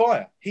hold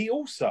fire. He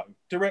also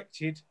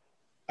directed,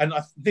 and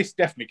this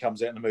definitely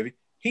comes out in the movie,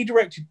 he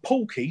directed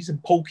Porky's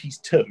and Porky's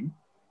 2.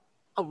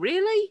 Oh,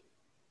 really?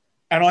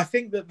 And I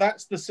think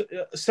that's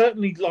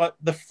certainly like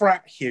the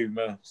frat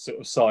humour sort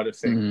of side of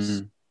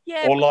things.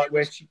 Yeah. Or like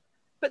where she...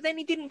 But then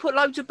he didn't put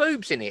loads of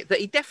boobs in it that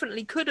he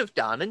definitely could have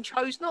done and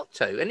chose not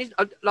to. And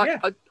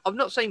I've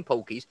not seen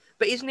Porky's,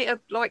 but isn't it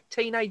a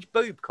teenage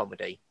boob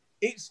comedy?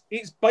 It's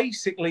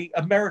basically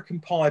American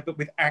Pie, but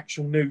with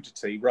actual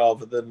nudity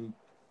rather than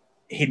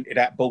hinted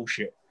at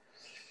bullshit.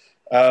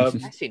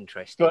 That's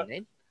interesting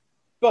then.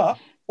 But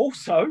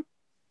also,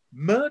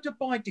 Murder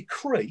by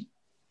Decree.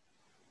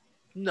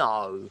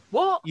 No.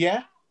 What?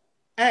 Yeah.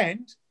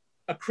 And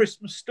A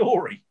Christmas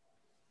Story.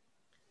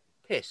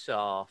 Piss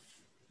off.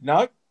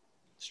 No.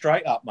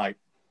 Straight up, mate.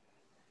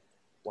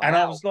 Wow. And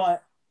I was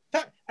like,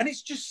 that, and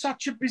it's just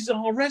such a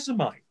bizarre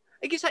resume.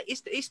 I guess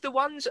it's the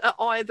ones at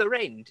either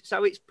end.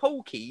 So it's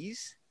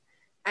Porky's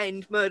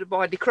and Murder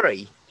by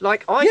Decree.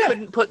 Like, I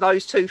couldn't put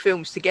those two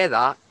films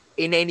together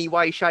in any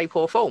way, shape,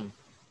 or form.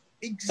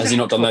 Exactly. Has he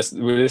not done this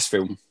with this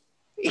film?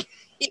 Yeah.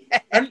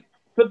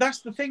 But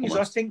that's the thing is,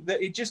 I think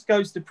that it just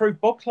goes to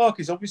prove Bob Clark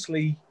is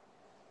obviously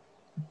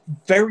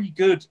very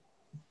good,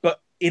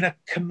 but in a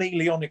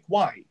chameleonic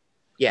way.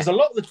 Yeah. Because a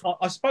lot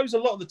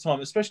of the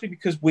time, especially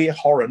because we're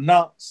horror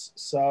nuts,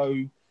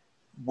 so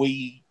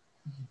we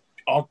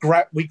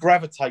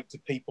gravitate to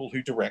people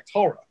who direct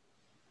horror.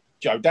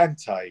 Joe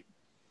Dante,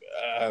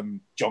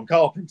 John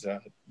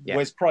Carpenter, Yeah.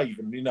 Wes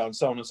Craven, and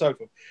so on and so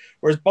forth.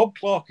 Whereas Bob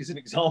Clark is an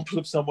example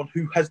of someone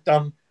who has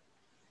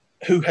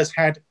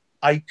had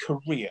a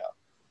career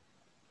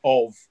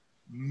of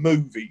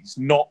movies,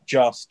 not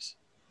just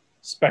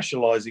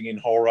specialising in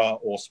horror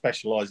or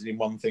specialising in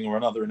one thing or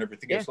another and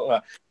everything else like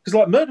that. Because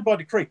like Murder by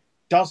Decree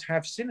does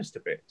have sinister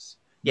bits.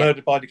 Yeah.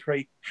 Murder by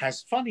Decree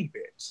has funny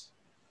bits.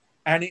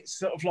 And it's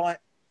sort of like,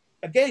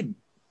 again,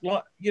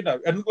 like,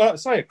 and like I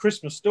say, A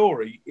Christmas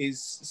Story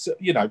is,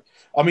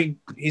 I mean,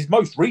 his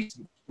most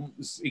recent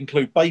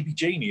include Baby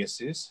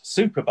Geniuses,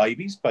 Super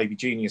Babies, Baby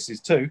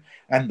Geniuses 2,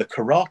 and The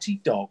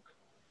Karate Dog.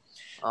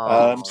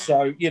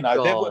 So,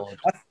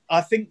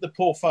 I think the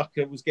poor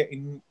fucker was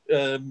getting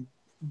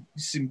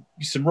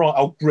some right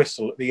old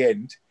gristle at the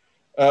end.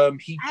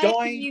 He died.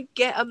 How can you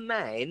get a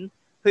man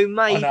who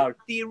made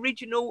the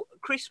original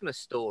Christmas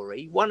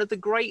Story, one of the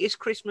greatest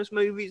Christmas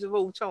movies of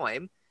all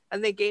time,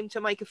 and then get him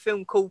to make a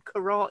film called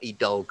Karate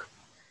Dog?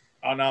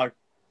 I know.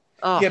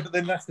 Oh. Yeah, but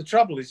then that's the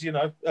trouble is,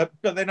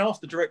 but then half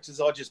the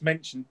directors I just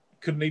mentioned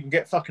couldn't even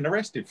get fucking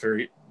arrested for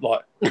it,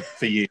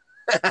 for years.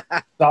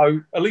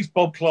 So at least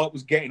Bob Clark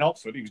was getting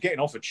offered. He was getting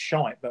offered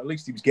shite, but at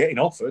least he was getting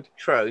offered.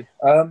 True.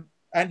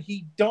 And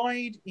he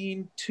died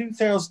in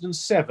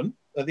 2007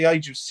 at the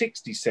age of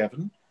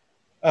 67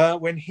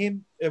 when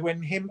him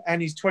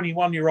and his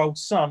 21-year-old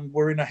son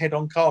were in a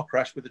head-on car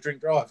crash with a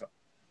drink driver.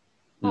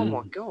 Oh,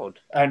 my God.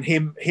 And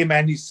him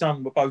and his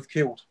son were both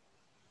killed.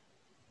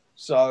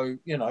 So,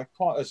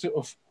 quite a sort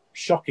of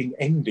shocking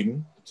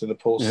ending to the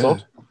poor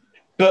sod.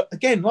 But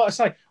again, like I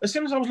say, as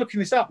soon as I was looking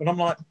this up and I'm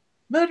like,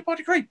 Murder by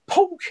Decree,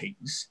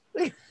 Polkies?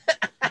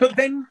 but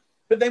then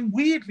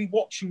weirdly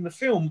watching the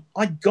film,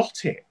 I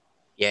got it.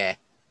 Yeah.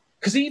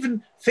 Because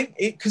even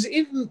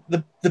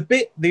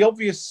the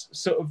obvious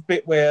sort of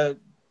bit where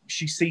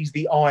she sees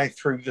the eye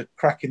through the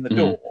crack in the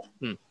door,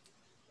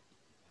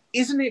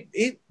 isn't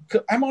it?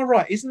 Am I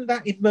right? Isn't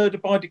that in Murder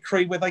by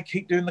Decree where they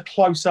keep doing the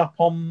close up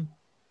on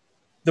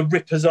the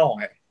Ripper's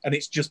eye and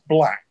it's just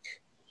black?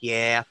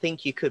 Yeah, I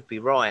think you could be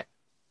right.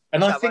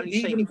 And I've only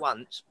seen it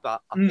once,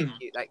 but I think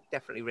that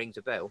definitely rings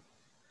a bell.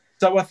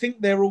 So I think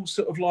they're all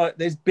sort of like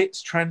there's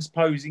bits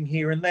transposing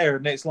here and there,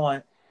 and it's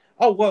like,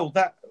 oh well,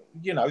 that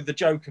the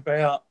joke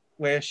about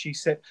where she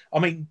said, I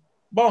mean,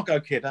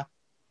 Margot Kidder,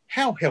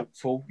 how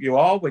helpful you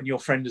are when your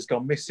friend has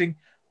gone missing.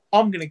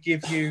 I'm going to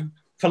give you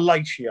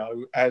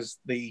fellatio as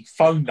the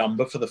phone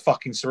number for the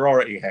fucking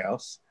sorority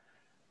house.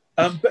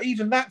 But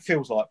even that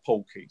feels like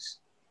Porky's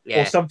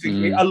or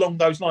something along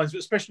those lines,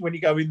 especially when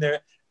you go in there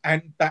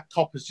and that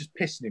copper's just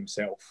pissing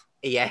himself.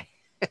 Yeah.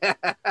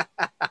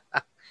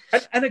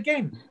 and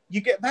again, you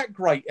get that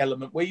great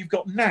element where you've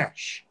got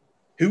Nash,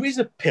 who is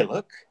a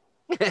pillock,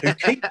 who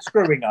keeps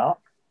screwing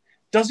up.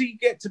 Does he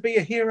get to be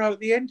a hero at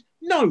the end?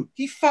 No,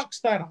 he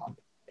fucks that up.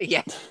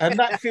 Yeah. And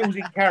that feels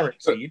in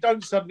character.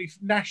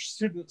 Nash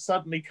shouldn't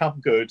suddenly come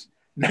good.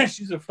 Nash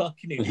is a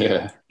fucking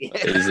idiot. Yeah.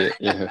 Is it?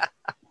 Yeah.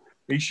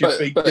 He should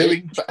be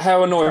doing... But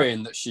how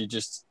annoying that she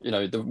just,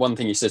 the one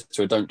thing he says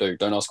to her,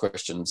 don't ask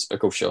questions. Of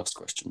course she asks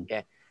questions.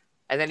 Yeah.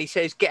 And then he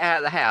says, get out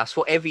of the house.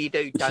 Whatever you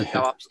do, don't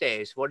go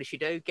upstairs. What does she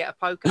do? Get a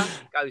poker?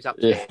 Goes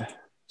upstairs. Yeah.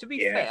 To be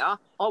fair,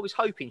 I was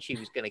hoping she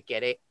was going to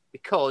get it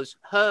because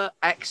her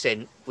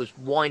accent was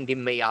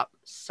winding me up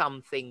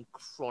something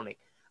chronic.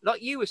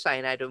 Like you were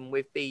saying, Adam,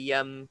 with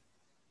the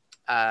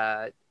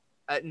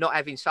not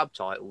having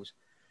subtitles.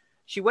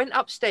 She went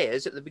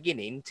upstairs at the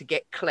beginning to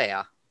get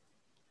Claire.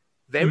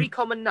 Very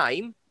common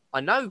name.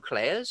 I know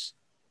Claire's.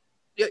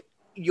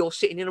 You're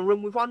sitting in a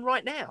room with one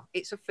right now.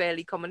 It's a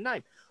fairly common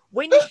name.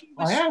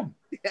 I am.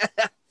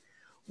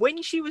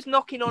 When she was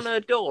knocking on her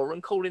door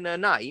and calling her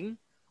name,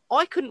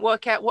 I couldn't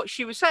work out what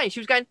she was saying.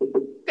 She was going,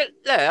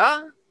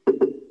 Claire,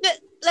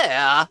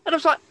 Claire. And I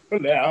was like,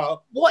 Claire.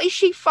 What is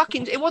she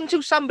fucking... It wasn't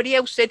until somebody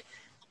else said,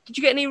 did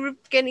you get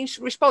any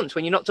response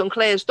when you knocked on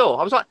Claire's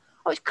door? I was like,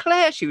 oh, it's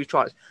Claire she was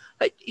trying.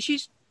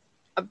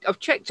 I've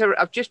checked her.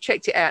 I've just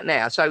checked it out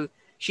now. So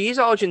she is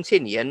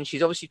Argentinian.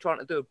 She's obviously trying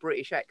to do a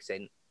British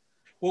accent.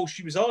 Well,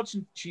 she's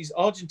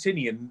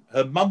Argentinian.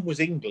 Her mum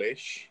was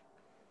English.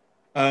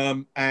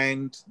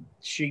 And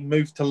she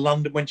moved to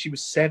London when she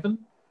was 7.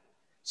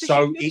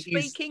 So she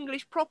could speak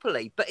English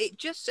properly, but it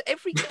just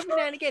every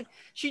now and again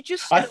she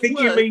just. I think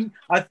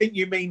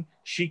you mean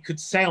she could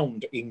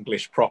sound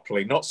English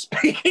properly, not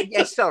speak.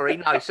 Yes, sorry,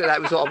 no. So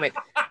that was what I meant.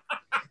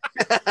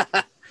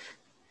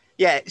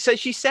 Yeah, so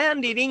she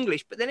sounded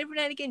English, but then every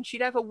now and again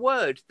she'd have a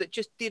word that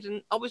just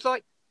didn't. I was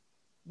like,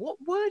 "What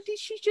word did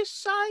she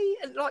just say?"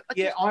 And like,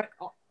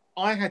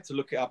 I had to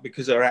look it up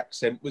because her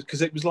accent was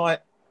because it was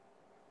like.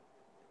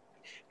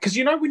 Because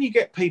when you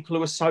get people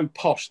who are so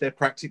posh, they're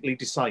practically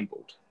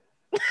disabled.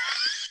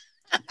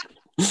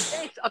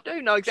 Yes, I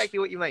do know exactly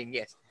what you mean.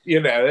 Yes,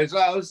 it's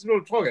like I was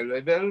talking.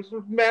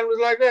 The man was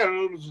like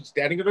that,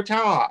 standing in a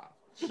tower.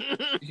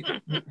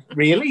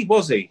 Really?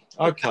 Was he?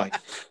 Okay.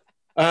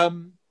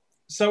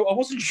 So I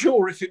wasn't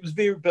sure if it was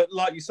very, but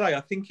like you say,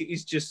 I think it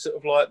is just sort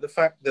of like the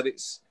fact that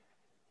it's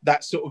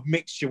that sort of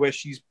mixture where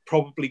she's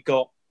probably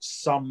got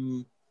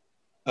some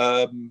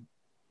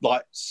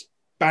like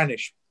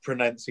Spanish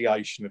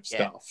pronunciation of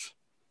stuff.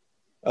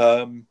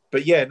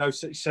 But yeah, no.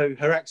 So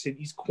her accent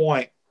is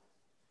quite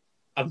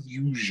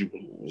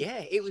unusual.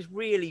 Yeah, it was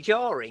really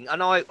jarring,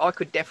 and I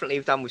could definitely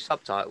have done with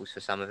subtitles for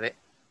some of it.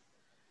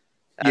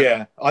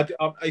 Yeah,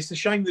 it's a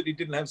shame that it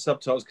didn't have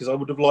subtitles because I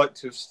would have liked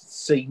to have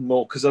seen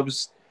more. Because I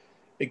was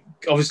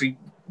obviously,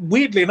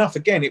 weirdly enough,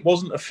 again, it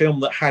wasn't a film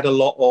that had a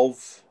lot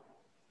of.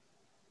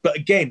 But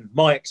again,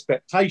 my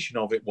expectation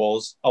of it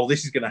was, oh,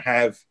 this is going to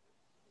have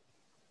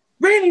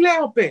really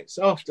loud bits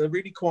after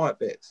really quiet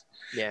bits,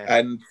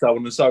 and so on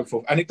and so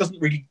forth. And it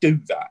doesn't really do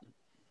that.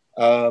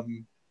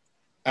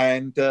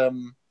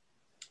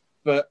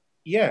 But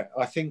yeah,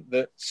 I think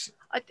that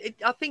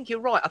I think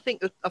you're right. I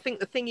think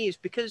the thing is,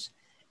 because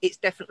it's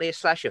definitely a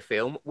slasher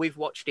film, we've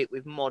watched it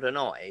with modern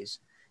eyes,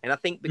 and I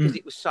think because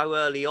it was so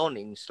early on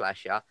in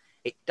slasher,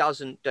 it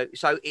doesn't do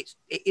so. It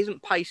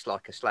isn't paced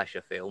like a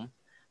slasher film.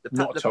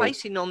 The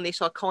pacing on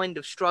this I kind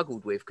of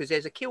struggled with, because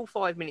there's a kill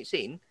 5 minutes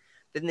in,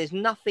 then there's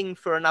nothing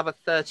for another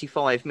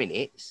 35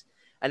 minutes,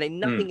 and then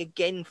nothing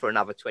again for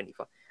another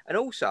 25. And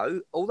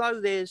also,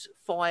 although there's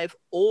 5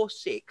 or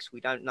 6,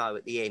 we don't know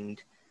at the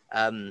end,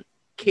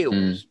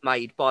 kills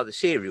made by the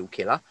serial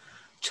killer,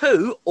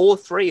 2 or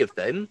 3 of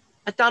them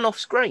are done off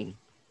screen,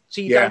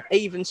 so you don't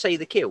even see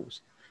the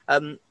kills.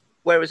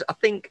 Whereas I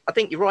think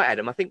you're right,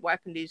 Adam. I think what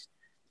happened is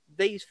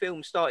these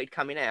films started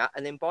coming out,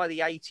 and then by the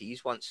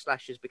 80s, once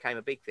slashers became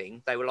a big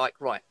thing, they were like,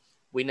 right,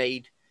 we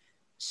need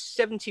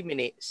 70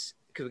 minutes,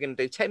 because we're going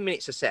to do 10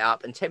 minutes of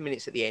setup and 10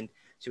 minutes at the end.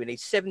 So we need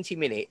 70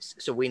 minutes.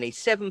 So we need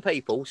 7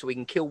 people, so we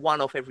can kill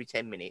one off every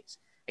 10 minutes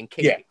and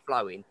keep it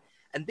flowing.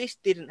 And this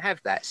didn't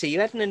have that. So you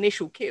had an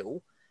initial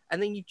kill,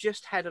 and then you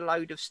just had a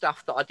load of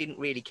stuff that I didn't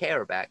really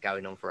care about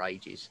going on for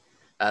ages.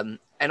 And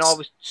I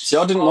was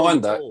I didn't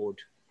mind that. bored.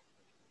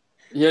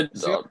 Yeah,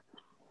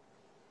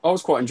 I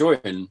was quite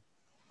enjoying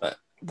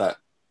that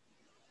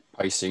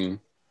pacing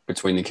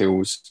between the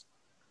kills.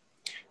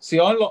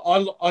 See,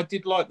 I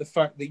did like the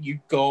fact that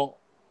you got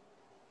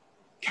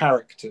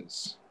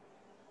characters,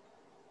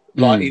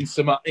 like in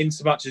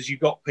so much as you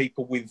got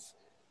people with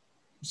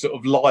sort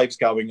of lives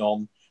going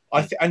on.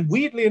 And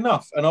weirdly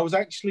enough, and I was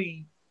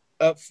actually,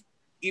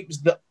 it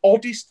was the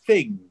oddest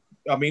thing.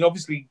 I mean,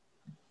 obviously,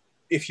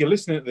 if you're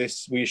listening to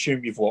this, we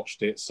assume you've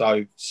watched it,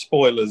 so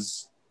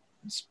spoilers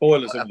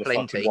all the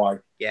fucking way.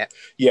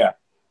 Yeah.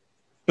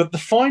 But the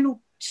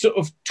final sort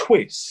of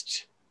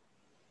twist,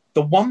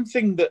 the one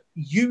thing that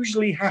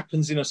usually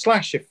happens in a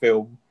slasher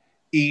film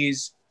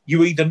is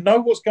you either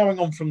know what's going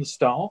on from the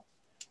start,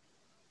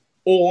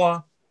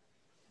 or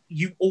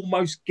you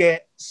almost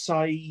get,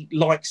 say,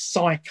 like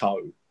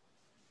Psycho.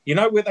 You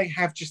know, where they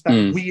have just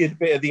that weird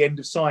bit at the end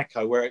of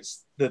Psycho where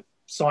it's the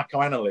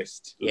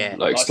psychoanalyst.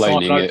 Like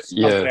explaining it.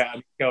 Out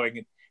and going,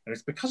 and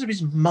it's because of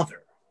his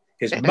mother.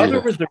 His mother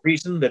was the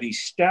reason that he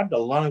stabbed a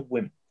lot of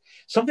women.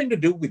 Something to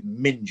do with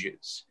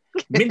minges.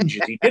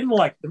 Minges, he didn't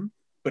like them,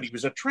 but he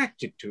was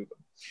attracted to them.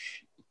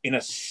 In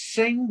a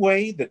same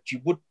way that you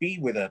would be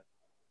with a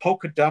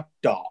polka dot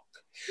dog.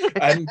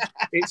 And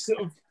it's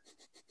sort of,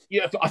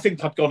 I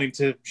think I've gone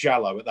into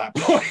giallo at that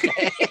point.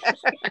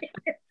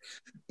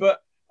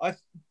 but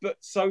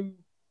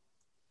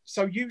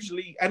so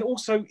usually, and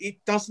also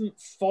it doesn't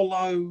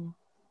follow,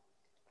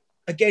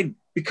 again,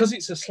 because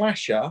it's a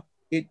slasher,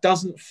 it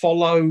doesn't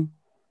follow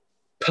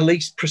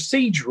police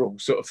procedural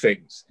sort of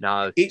things.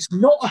 No. It's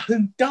not a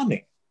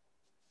whodunit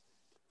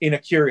in a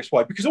curious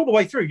way, because all the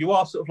way through you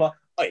are sort of like,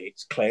 oh,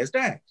 it's Claire's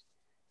dad.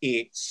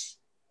 It's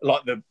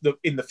like the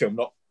in the film,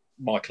 not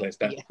my Claire's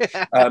dad.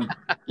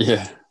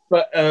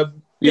 But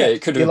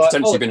it could have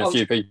potentially been a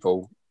few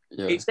people.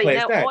 Yeah. It's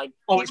Claire's dad.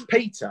 It's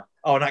Peter.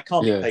 Oh, no, it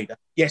can't be Peter.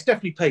 Yeah, it's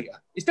definitely Peter.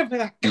 It's definitely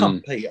that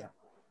cunt Peter.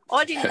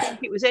 I didn't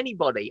think it was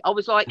anybody. I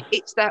was like,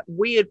 it's that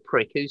weird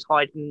prick who's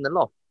hiding in the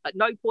loft. At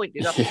no point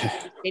did I think it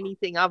was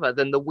anything other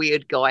than the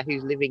weird guy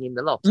who's living in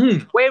the loft.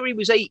 Where he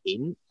was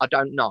eating, I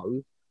don't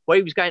know. Where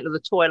he was going to the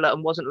toilet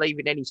and wasn't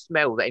leaving any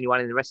smell that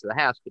anyone in the rest of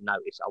the house could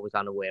notice, I was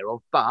unaware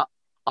of. But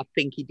I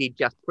think he did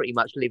just pretty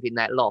much live in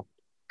that loft.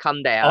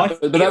 Come down.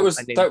 But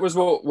that was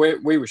what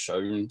we were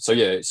shown. So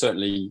yeah, it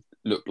certainly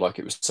looked like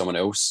it was someone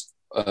else.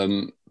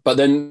 But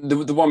then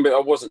the one bit I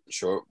wasn't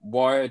sure,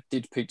 why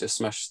did Peter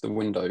smash the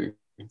window?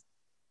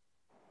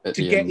 To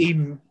get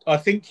him, I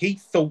think he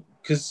thought,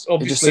 because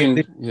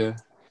obviously,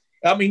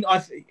 I mean,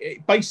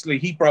 basically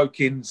he broke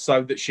in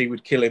so that she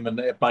would kill him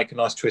and make a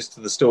nice twist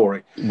to the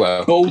story.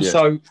 Well,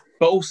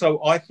 but also,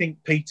 I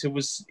think Peter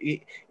was,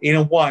 in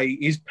a way,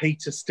 is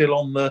Peter still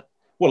on the?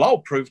 Well, I'll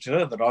prove to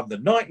her that I'm the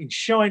knight in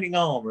shining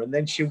armour, and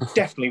then she'll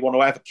definitely want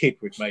to have a kid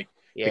with me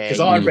because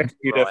I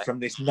rescued her from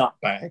this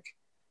nutbag.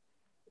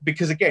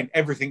 Because again,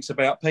 everything's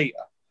about Peter.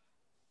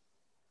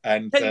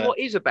 And tell you what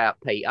is about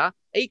Peter.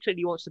 He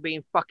clearly wants to be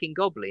in fucking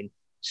Goblin,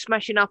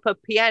 smashing up a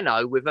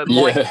piano with a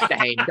mic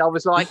stand. I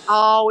was like,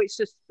 oh, it's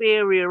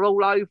Suspiria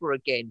all over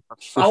again.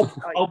 I'll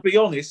be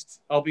honest.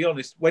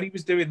 When he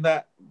was doing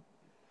that,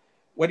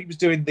 when he was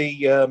doing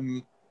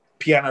the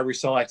piano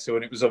recital,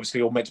 and it was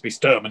obviously all meant to be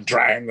Sturm and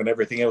Drang and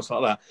everything else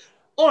like that,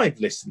 I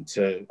listened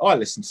to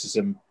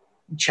some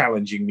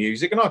challenging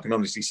music, and I can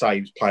honestly say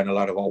he was playing a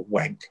load of old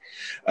wank.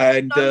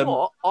 And you know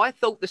what? I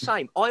thought the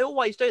same. I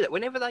always do that.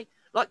 Whenever they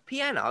like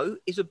piano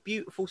is a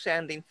beautiful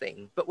sounding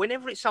thing, but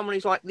whenever it's someone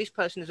who's like this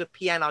person is a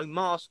piano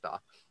master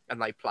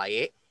and they play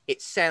it,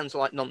 it sounds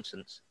like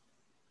nonsense.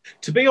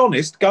 to be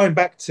honest, going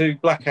back to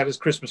Blackadder's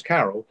Christmas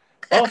Carol,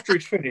 after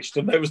he'd finished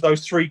and there was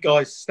those three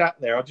guys sat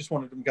there, I just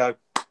wanted them to go,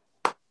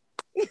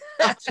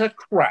 utter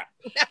crap.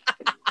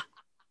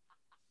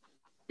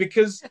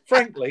 Because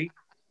frankly,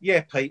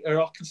 yeah,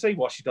 Peter, I can see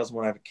why she doesn't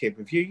want to have a kid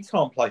with you. You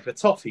can't play for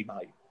toffee,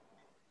 mate.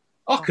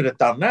 I could have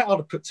done that. I'd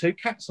have put two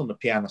cats on the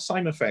piano,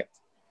 same effect.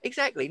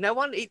 Exactly. No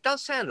one. It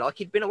does sound like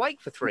he'd been awake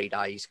for 3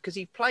 days because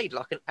he played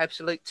like an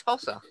absolute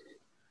tosser.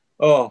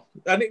 Oh,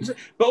 and it was,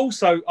 but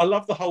also I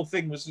love the whole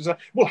thing was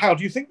well, how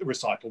do you think the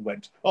recital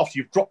went after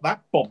you've dropped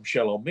that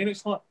bombshell on me? And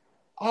it's like,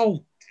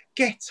 oh,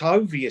 get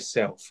over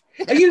yourself.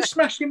 Are you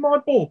smashing my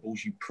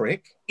baubles, you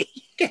prick?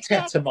 Get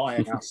out of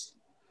my house.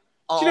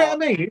 Do you know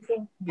what I mean?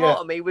 Part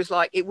of me was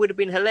like, it would have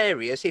been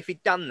hilarious if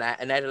he'd done that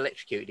and had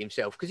electrocuted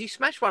himself because he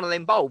smashed one of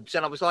them bulbs,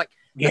 and I was like,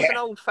 that's an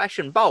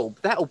old-fashioned bulb.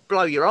 That'll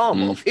blow your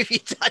arm off if you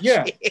touch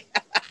it.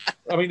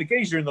 I mean, the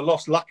geezer in the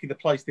loft, lucky the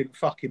place didn't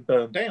fucking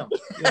burn down.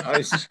 You know,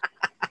 it's just...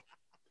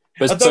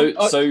 But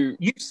so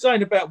you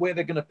saying about where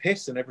they're going to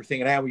piss and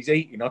everything and how he's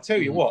eating. I'll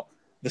tell you what,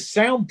 the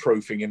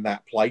soundproofing in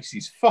that place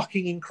is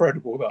fucking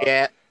incredible. Though.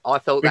 Yeah, I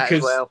thought that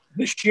as well.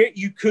 The shit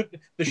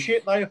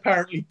they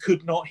apparently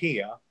could not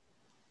hear,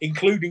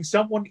 including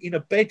someone in a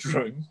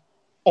bedroom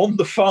on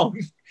the phone.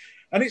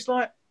 And it's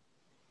like,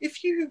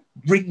 if you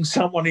ring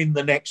someone in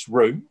the next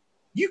room,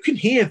 you can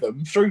hear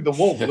them through the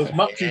wall as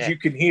much as you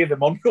can hear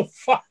them on your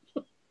phone.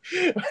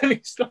 And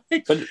it's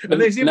like, and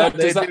there's him up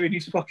there doing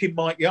his fucking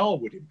Mike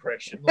Yarwood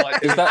impression,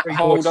 like does that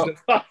hold up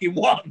fucking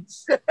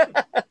once,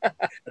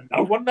 and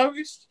no one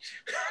noticed.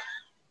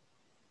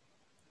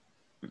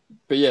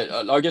 But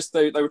yeah, I guess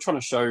they were trying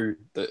to show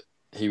that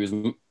he was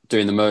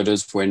doing the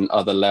murders when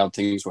other loud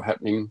things were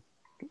happening,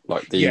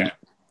 like the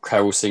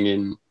carol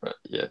singing. But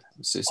yeah,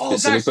 it's a bit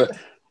silly. But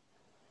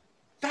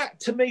that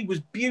to me was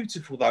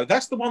beautiful, though.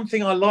 That's the one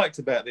thing I liked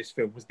about this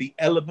film was the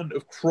element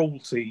of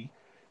cruelty.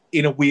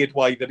 In a weird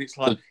way that it's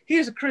like,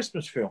 here's a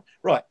Christmas film.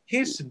 Right,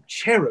 here's some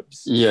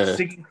cherubs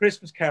singing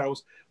Christmas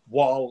carols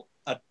while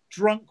a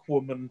drunk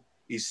woman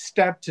is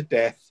stabbed to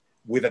death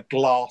with a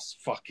glass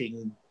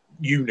fucking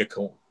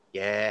unicorn.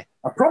 Yeah.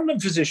 A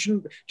prominent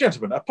physician,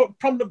 gentlemen,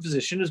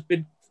 has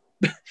been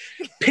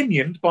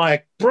pinioned by a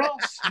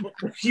brass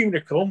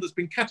unicorn that's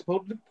been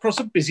catapulted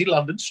across a busy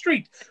London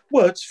street.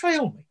 Words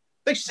fail me.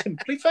 They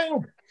simply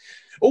fail me.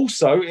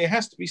 Also, it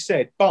has to be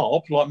said,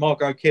 Barb, like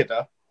Margot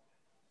Kidder,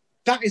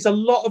 that is a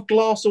lot of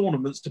glass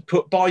ornaments to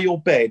put by your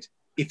bed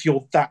if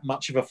you're that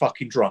much of a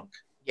fucking drunk.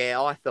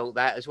 Yeah, I thought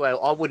that as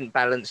well. I wouldn't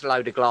balance a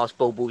load of glass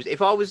baubles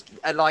if I was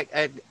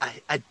a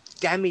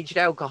damaged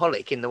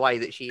alcoholic in the way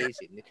that she is.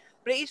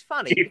 But it is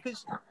funny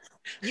because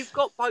you've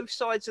got both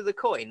sides of the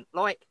coin.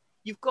 Like,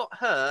 you've got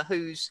her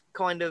who's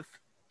kind of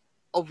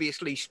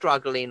obviously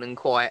struggling and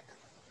quite...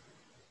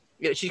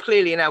 You know, she's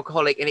clearly an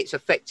alcoholic and it's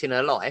affecting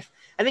her life.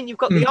 And then you've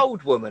got the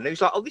old woman who's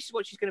like, oh, this is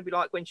what she's going to be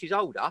like when she's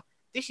older.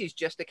 This is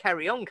just a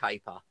carry-on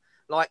caper.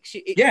 Like,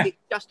 it's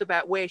just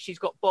about where she's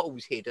got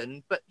bottles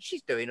hidden, but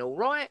she's doing all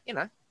right, you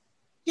know.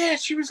 Yeah,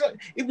 she was like,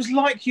 it was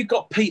like you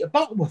got Peter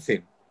Butterworth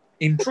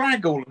in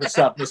drag all of a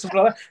sudden or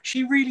something like that.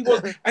 She really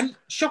was. And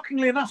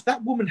shockingly enough,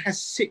 that woman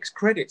has 6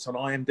 credits on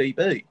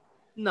IMDb.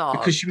 No.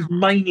 Because she was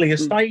mainly a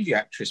stage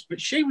actress, but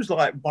she was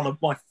like one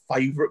of my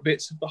favourite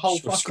bits of the whole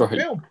fucking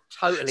film.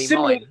 Totally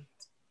mine.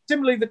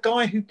 Similarly, the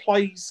guy who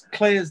plays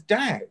Claire's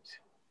dad,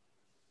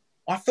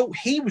 I thought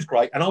he was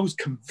great, and I was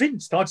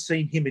convinced I'd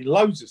seen him in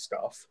loads of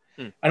stuff.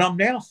 And I'm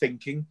now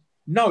thinking,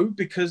 no,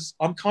 because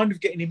I'm kind of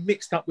getting him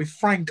mixed up with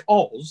Frank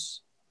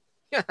Oz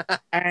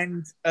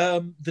and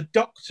the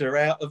Doctor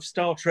out of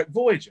Star Trek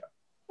Voyager.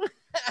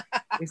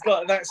 It's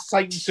like that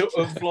same sort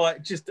of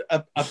like just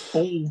a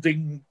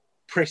balding,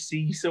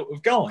 prissy sort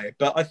of guy.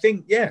 But I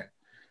think, there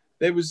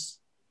was,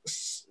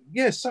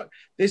 so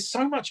there's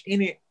so much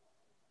in it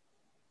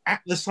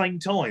at the same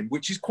time,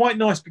 which is quite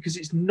nice because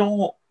it's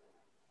not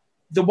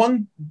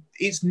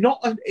it's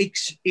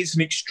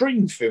an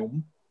extreme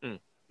film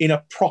in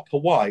a proper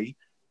way,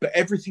 but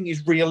everything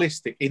is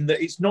realistic in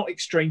that it's not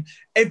extreme.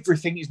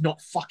 Everything is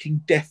not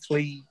fucking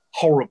deathly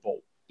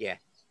horrible. Yeah.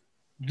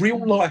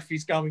 Real life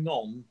is going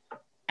on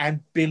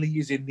and Billy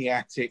is in the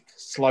attic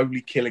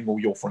slowly killing all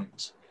your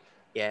friends.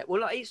 Yeah,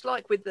 well, it's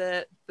like with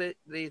the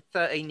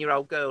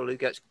 13-year-old girl who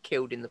gets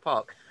killed in the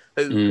park,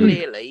 who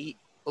clearly,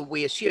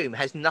 we assume,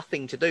 has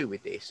nothing to do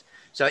with this.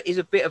 So it is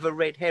a bit of a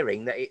red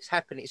herring that it's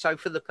happening. So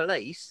for the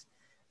police,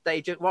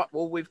 they just, right,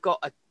 well, we've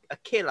got a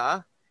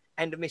killer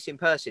and a missing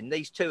person.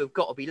 These two have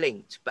got to be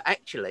linked. But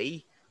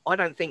actually, I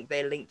don't think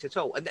they're linked at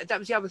all. And that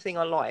was the other thing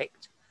I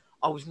liked.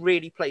 I was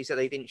really pleased that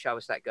they didn't show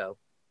us that girl.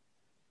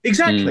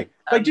 Exactly.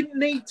 They didn't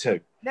need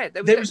to. No,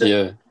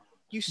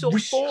 you saw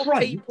restraint. 4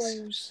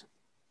 people's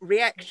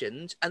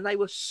reactions and they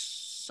were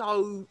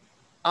so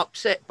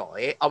upset by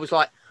it. I was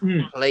like,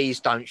 please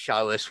don't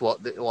show us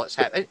what's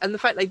happening. And the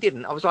fact they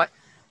didn't, I was like,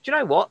 you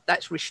know what?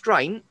 That's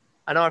restraint,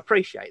 and I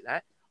appreciate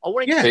that. I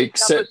wanted to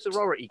see the other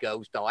sorority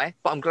girls die,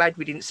 but I'm glad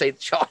we didn't see the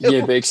child.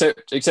 Yeah, but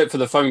except for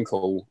the phone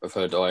call of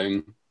her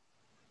dying.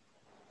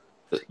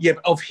 Yeah,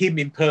 but of him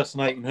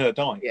impersonating her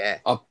dying. Yeah.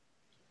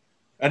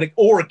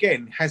 Or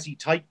again, has he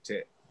taped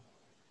it?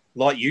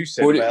 Like you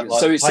said about like,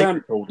 so it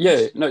sounded,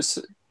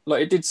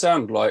 like it did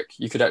sound like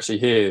you could actually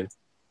hear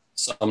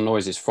some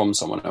noises from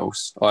someone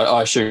else.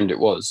 I assumed it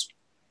was.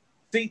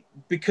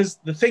 Because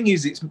the thing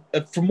is, it's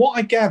from what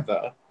I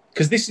gather,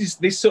 because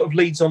this sort of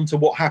leads on to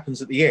what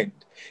happens at the end.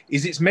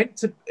 Is it's meant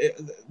to?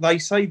 They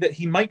say that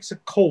he makes a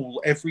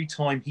call every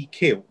time he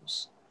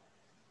kills.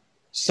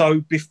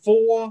 So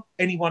before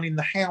anyone in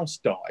the house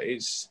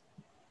dies,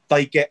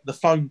 they get the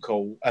phone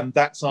call, and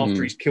that's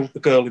after he's killed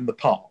the girl in the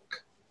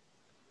park,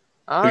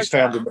 who's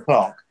found in the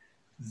park.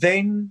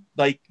 Then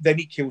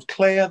he kills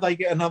Claire. They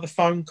get another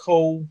phone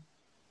call.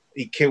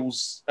 He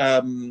kills. I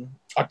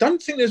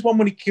don't think there's one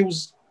when he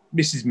kills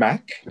Mrs.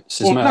 Mack.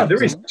 No,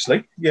 there is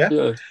actually.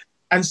 Yeah.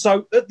 And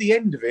so at the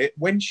end of it,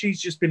 when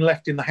she's just been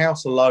left in the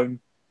house alone,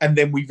 and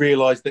then we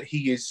realise that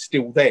he is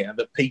still there,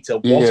 that Peter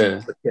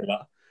wasn't the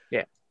killer.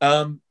 Yeah.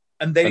 And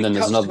then it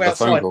cuts to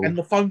outside, and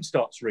the phone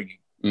starts ringing.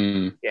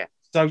 Yeah.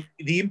 So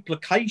the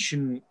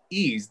implication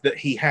is that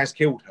he has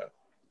killed her,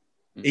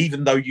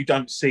 even though you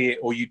don't see it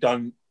or you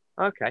don't.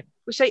 Okay.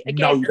 Well, see, again,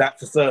 know that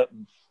for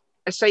certain.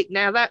 See,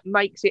 now that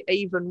makes it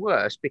even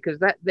worse because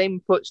that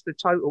then puts the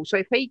total. So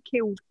if he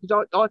killed,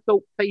 because I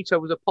thought Peter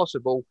was a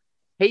possible,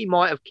 he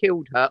might have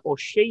killed her or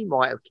she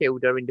might have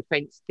killed her in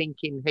defence,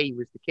 thinking he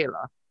was the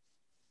killer.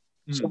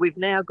 So we've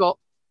now got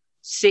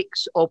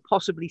 6 or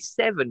possibly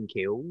 7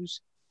 kills,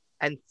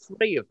 and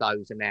 3 of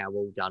those are now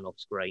all done off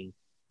screen.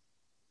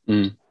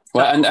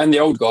 Well, and the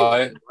old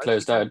guy,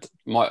 Claire's dad,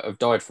 might have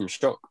died from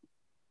shock,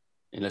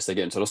 unless they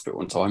get into hospital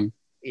one time.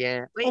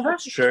 Yeah. Oh,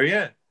 that's true.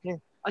 Yeah.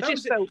 I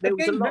just felt there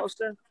was a lot of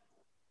the.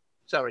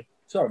 Sorry,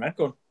 man.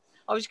 Go on.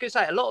 I was going to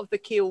say a lot of the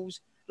kills.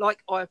 Like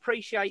I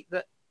appreciate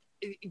that.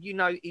 You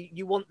know,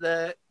 you want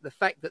the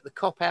fact that the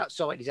cop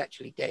outside is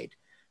actually dead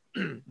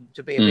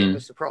to be a bit of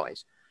a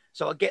surprise.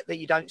 So I get that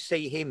you don't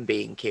see him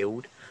being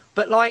killed,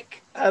 but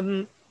like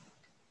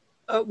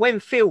when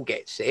Phil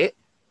gets it,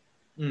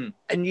 and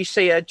you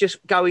see her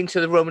just go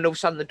into the room, and all of a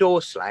sudden the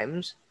door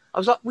slams. I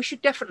was like, we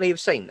should definitely have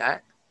seen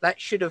that. That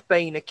should have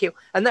been a kill,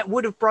 and that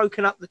would have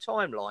broken up the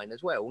timeline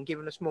as well, and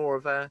given us more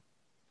of a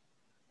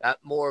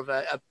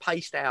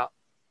paced out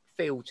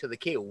feel to the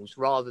kills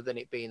rather than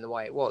it being the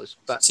way it was.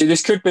 But see,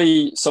 this could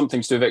be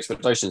something to do with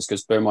expectations,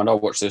 because bear in mind, I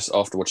watched this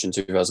after watching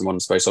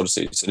 2001: Space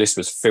Odyssey, so this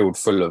was filled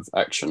full of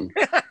action.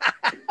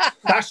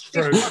 That's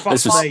true.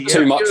 This was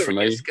too much for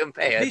me.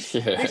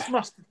 This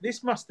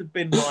must have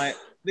been like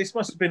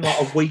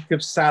a week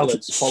of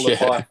salads followed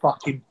by a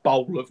fucking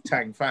bowl of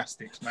Tang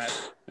Fastics, man.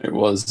 It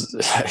was.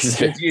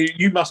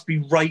 You must be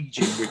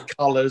raging with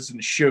colours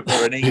and sugar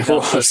and eating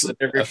and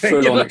everything. A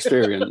full-on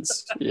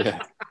experience.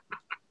 Yeah.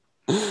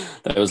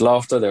 There was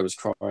laughter. There was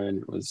crying.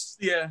 It was.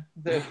 Yeah.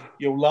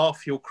 You'll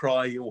laugh. You'll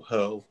cry. You'll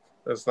hurl,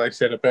 as they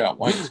said about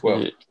Wayne's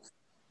World.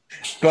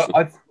 Yeah.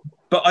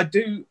 But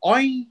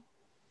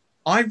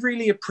I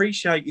really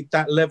appreciated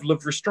that level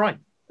of restraint,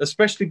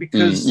 especially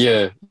because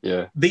the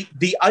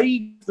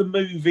age of the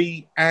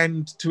movie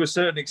and to a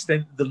certain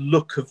extent the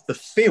look of the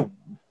film.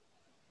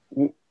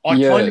 I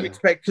kind of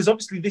expect, because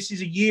obviously this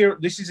is a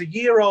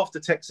year after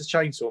Texas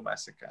Chainsaw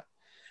Massacre,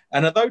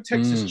 and although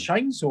Texas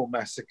Chainsaw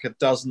Massacre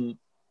doesn't,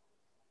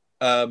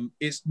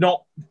 it's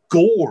not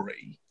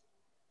gory,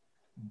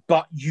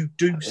 but you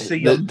do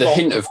see the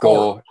hint of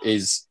gore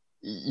is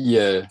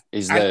there,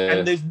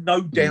 and there's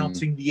no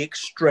doubting the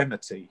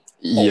extremity.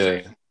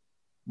 Yeah.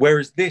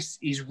 Whereas this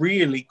is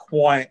really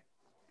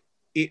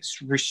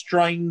it's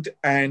restrained,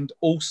 and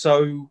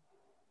also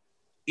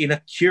in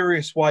a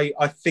curious way,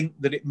 I think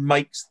that it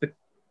makes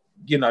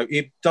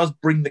it does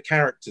bring the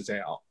characters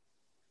out.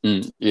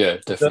 Yeah,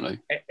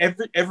 definitely.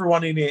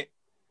 Everyone in it,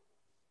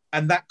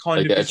 and that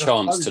kind they get a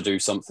chance to do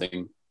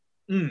something.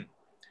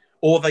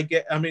 Or they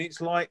get,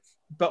 it's like,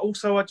 but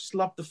also I just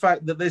love the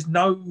fact that there's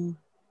no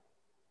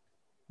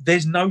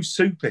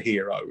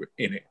superhero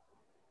in it.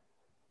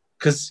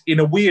 Because in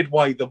a weird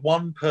way, the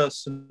one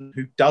person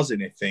who does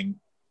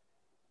anything,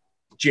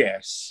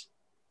 Jess,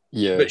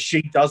 but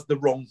she does the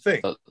wrong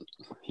thing.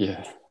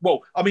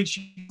 Well,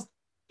 she does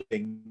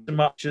as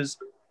much as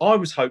I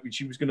was hoping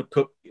she was going to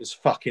put his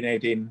fucking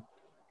head in.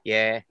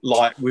 Yeah.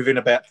 Like within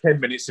about 10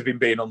 minutes of him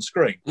being on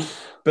screen.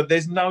 But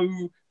there's no,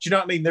 do you know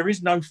what I mean? There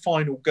is no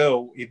final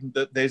girl, in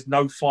that there's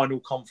no final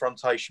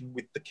confrontation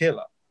with the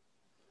killer.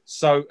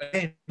 So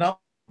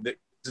nothing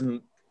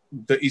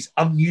that is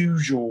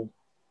unusual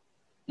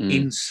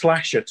in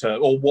slasher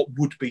terms, or what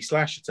would be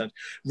slasher terms.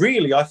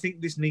 Really, I think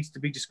this needs to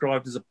be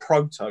described as a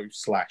proto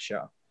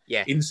slasher.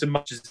 Yeah. In so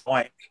much as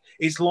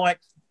it's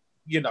like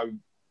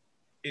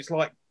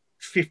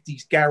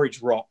 50s garage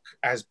rock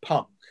as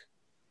punk,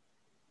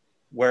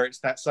 where it's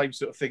that same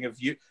sort of thing of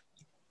you.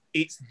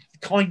 It's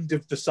kind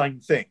of the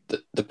same thing.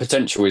 The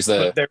potential is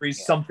there. But there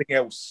is something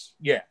else.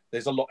 Yeah,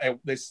 there's a lot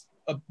else. There's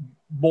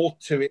more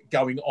to it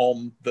going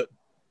on that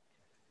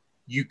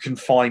you can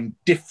find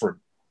different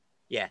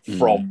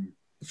from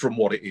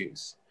what it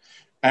is.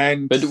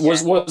 And but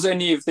was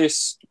any of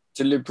this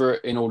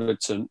deliberate in order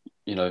to,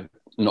 you know,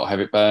 not have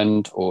it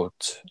banned, or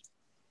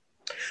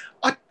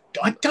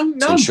I don't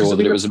know, to ensure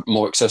that it was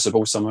more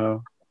accessible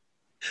somehow?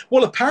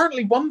 Well,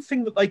 apparently one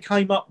thing that they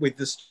came up with,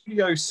 the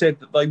studio said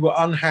that they were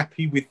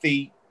unhappy with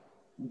the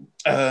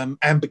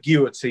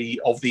ambiguity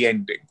of the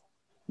ending.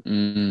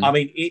 I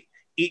mean,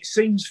 it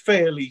seems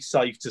fairly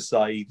safe to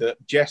say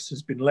that Jess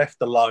has been left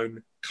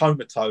alone,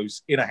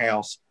 comatose, in a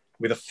house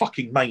with a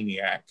fucking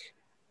maniac.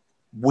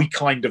 We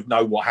kind of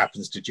know what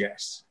happens to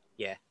Jess.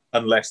 Yeah.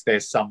 Unless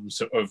there's some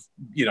sort of,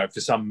 you know, for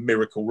some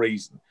miracle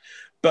reason.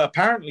 But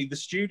apparently the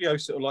studio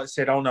sort of like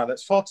said, oh no,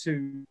 that's far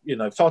too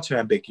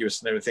ambiguous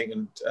and everything.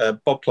 And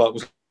Bob Clark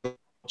was, what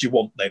do you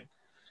want then?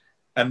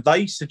 And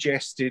they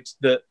suggested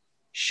that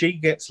she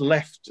gets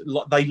left,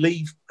 they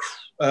leave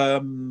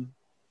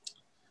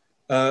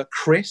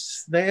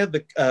Chris there,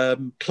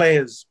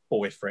 Claire's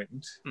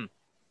boyfriend,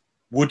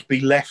 would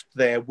be left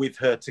there with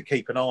her to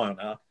keep an eye on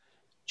her.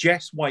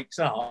 Jess wakes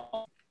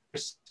up,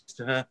 Chris says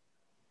to her,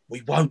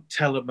 we won't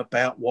tell them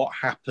about what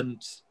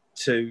happened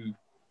to,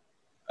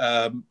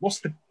 what's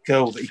the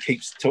girl that he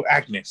keeps to,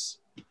 Agnes.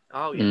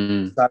 Oh,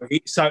 yeah.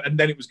 So and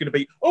then it was going to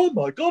be, oh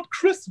my God,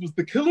 Chris was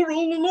the killer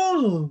all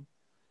along.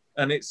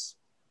 And it's...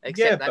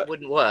 Except that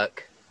wouldn't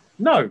work.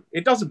 No,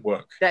 it doesn't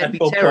work. That'd be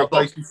terrible.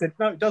 Bob basically said,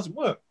 no, it doesn't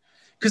work.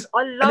 Because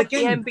I love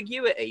the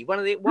ambiguity. One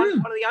of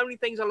the only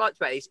things I liked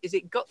about it is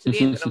it got to the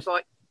end and I was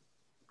like,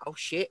 oh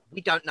shit,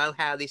 we don't know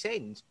how this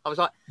ends. I was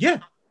like, yeah,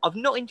 I've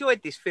not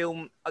enjoyed this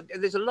film.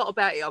 There's a lot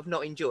about it I've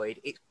not enjoyed.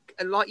 It's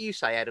like you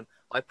say, Adam,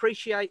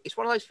 it's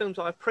one of those films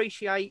I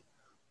appreciate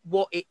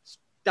what it's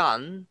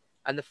done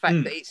and the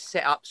fact that it's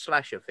set up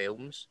slasher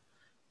films.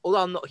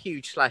 Although I'm not a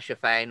huge slasher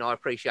fan, I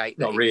appreciate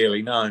that. Not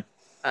really, no.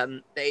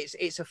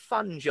 It's a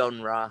fun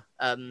genre.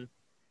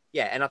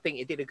 Yeah, and I think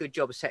it did a good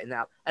job of setting that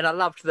up. And I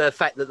loved the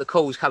fact that the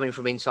call's coming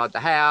from inside the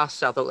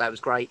house. I thought that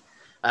was great.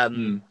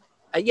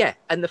 Yeah,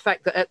 and the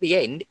fact that at the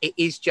end, it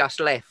is just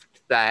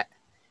left that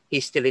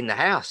he's still in the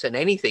house and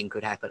anything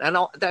could happen. And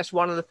that's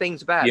one of the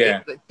things about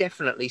it that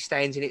definitely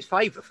stands in its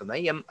favour for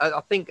me.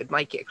 I think it'd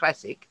make it a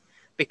classic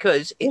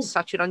because it's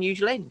such an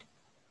unusual end.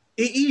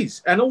 It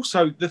is. And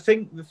also the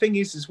thing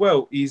is as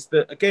well is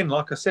that, again,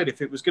 like I said,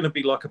 if it was going to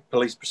be like a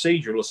police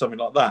procedural or something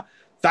like that,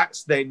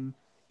 that's then,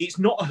 it's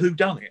not a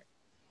whodunit.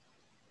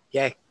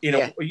 Yeah.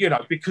 You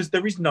know, because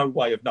there is no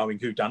way of knowing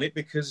who done it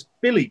because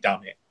Billy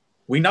done it.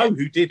 We know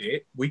who did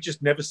it. We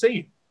just never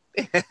see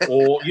him.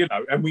 Or, you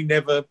know, and we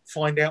never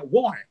find out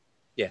why.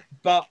 Yeah.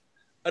 But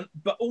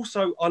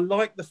also I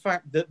like the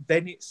fact that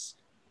then it's,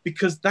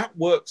 because that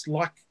works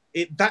like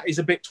it, that is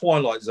a bit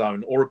Twilight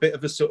Zone or a bit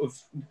of a sort of,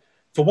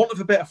 for want of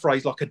a better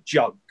phrase, like a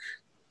joke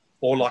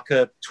or like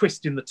a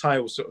twist in the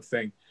tail sort of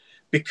thing.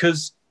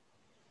 Because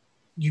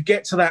you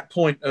get to that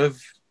point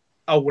of,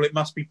 oh, well, it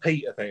must be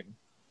Peter then.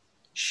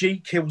 She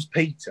kills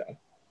Peter,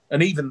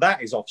 and even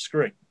that is off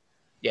screen.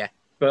 Yeah.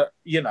 But,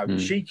 you know,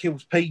 she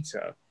kills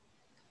Peter,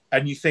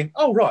 and you think,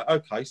 oh, right,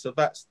 okay, so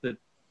that's the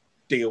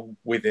deal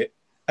with it.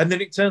 And then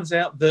it turns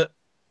out that,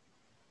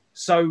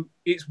 so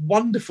it's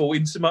wonderful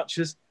in so much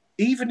as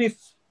even if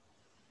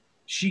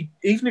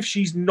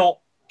she's not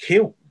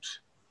killed,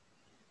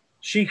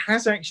 she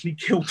has actually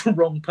killed the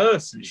wrong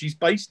person. She's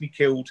basically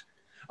killed,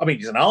 I mean,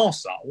 he's an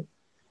arsehole,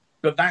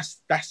 but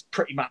that's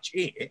pretty much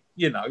it,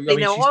 you know.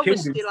 I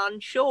was still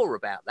unsure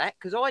about that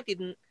because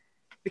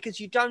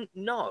you don't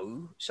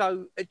know.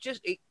 So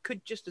it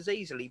could just as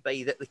easily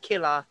be that the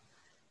killer.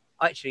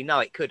 Actually, no,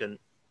 it couldn't.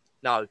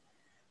 No,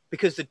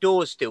 because the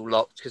door's still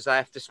locked because they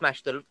have to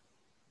smash the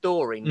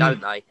door in,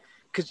 don't they?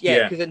 Because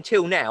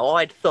until now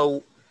I'd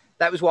thought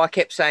that was why I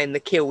kept saying the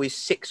kill is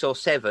 6 or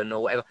 7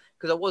 or whatever,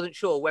 because I wasn't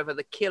sure whether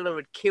the killer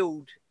had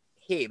killed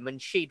him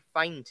and she'd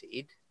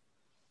fainted,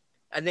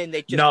 and then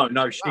they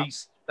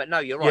just But no,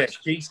 you're right.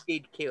 Yeah, she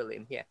did kill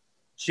him. Yeah,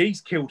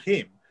 she's killed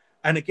him,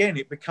 and again,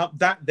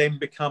 then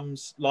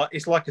becomes like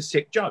it's like a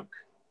sick joke,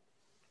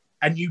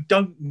 and you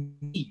don't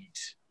need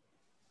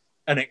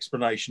an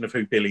explanation of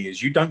who Billy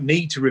is. You don't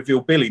need to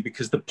reveal Billy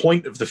because the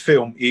point of the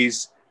film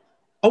is,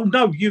 oh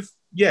no, you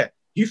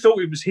thought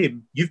it was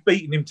him. You've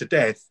beaten him to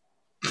death.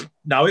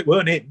 No, it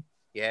weren't him.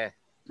 Yeah,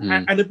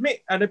 and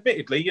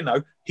admittedly, you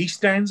know, he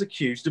stands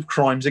accused of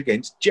crimes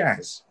against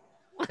jazz.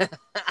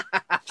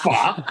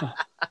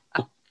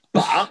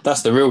 But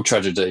that's the real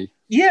tragedy.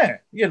 Yeah,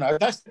 you know,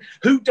 that's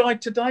who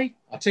died today.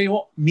 I tell you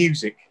what,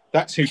 music.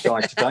 That's who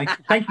died today.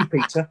 Thank you,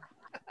 Peter.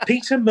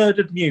 Peter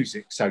murdered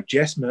music, so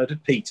Jess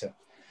murdered Peter.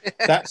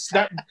 That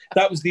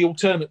was the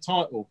alternate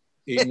title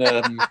in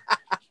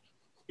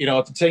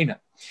Argentina.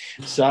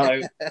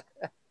 So,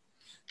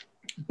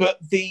 but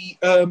the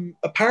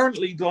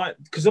apparently, like,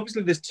 because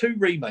obviously there's 2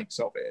 remakes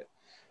of it.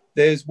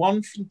 There's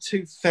one from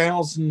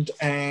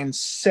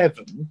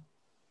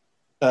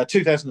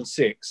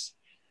 2006.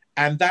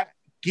 And that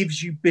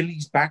gives you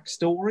Billy's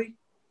backstory.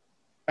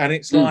 And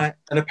it's like,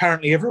 and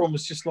apparently everyone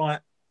was just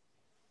like,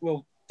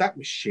 well, that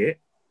was shit.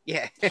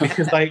 Yeah.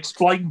 Because they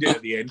explained it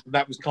at the end. And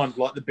that was kind of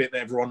like the bit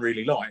that everyone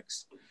really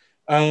likes.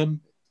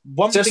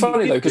 one That's thing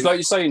funny it though, did because do- like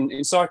you're saying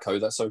in Psycho,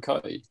 that's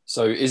okay.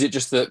 So is it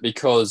just that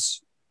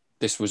because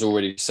this was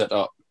already set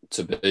up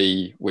to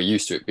be, we're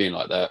used to it being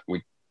like that,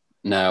 we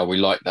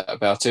like that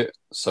about it,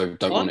 so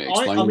don't want it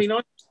explained? I mean,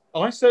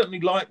 I certainly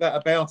like that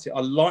about it.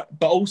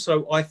 But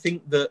also I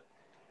think that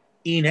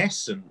in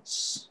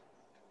essence,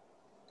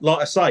 like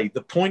I say,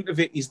 the point of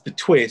it is the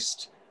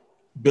twist,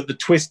 but the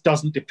twist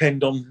doesn't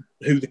depend on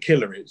who the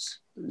killer is.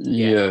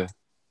 Yeah.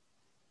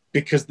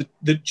 Because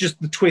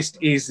the twist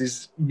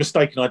is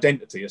mistaken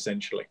identity,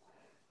 essentially.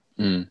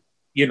 Mm.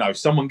 You know,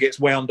 someone gets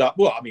wound up.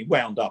 Well, I mean,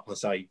 wound up, I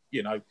say,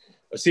 you know,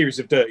 a series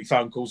of dirty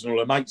phone calls and all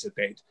her mates are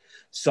dead.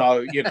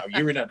 So, you know,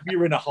 you're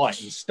in a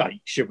heightened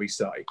state, should we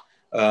say.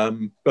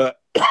 But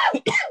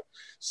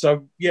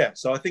so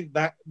I think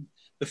that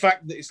the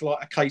fact that it's like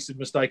a case of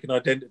mistaken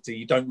identity,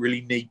 you don't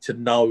really need to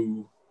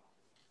know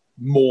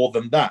more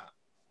than that.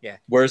 Yeah.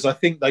 Whereas I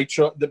think they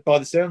try that, by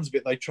the sounds of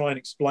it, they try and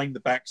explain the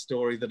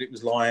backstory that it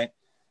was like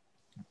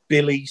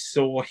Billy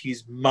saw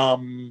his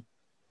mum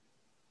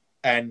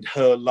and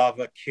her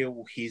lover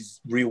kill his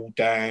real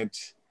dad,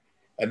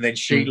 and then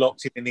she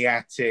locked him in the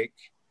attic.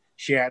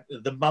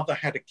 The mother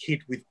had a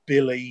kid with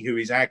Billy, who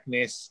is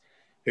Agnes,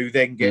 who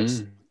then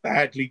gets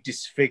badly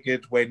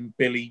disfigured when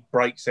Billy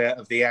breaks out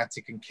of the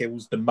attic and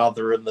kills the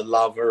mother and the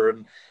lover.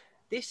 And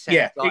this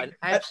sounds like an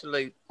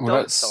absolute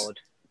dog sod.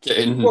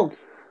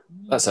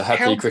 That's a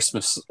happy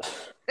Christmas.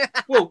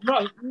 Well,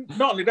 not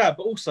only that,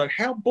 but also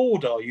how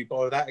bored are you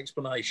by that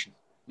explanation?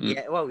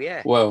 Yeah,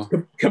 well,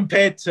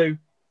 compared to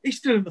he's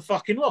still in the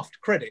fucking loft.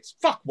 Credits.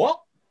 Fuck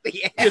what?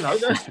 Yeah. You know,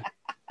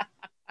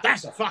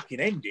 that's a fucking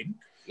ending.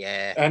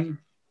 Yeah.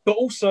 But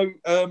also,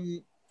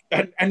 and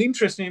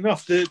interestingly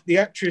enough, the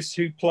actress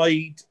who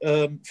played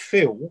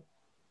Phil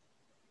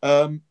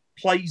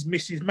plays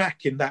Mrs.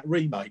 Mack in that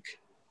remake.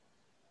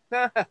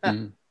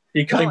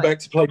 He came back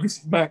to play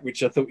Mrs. Mack,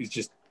 which I thought was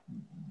just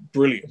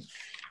brilliant.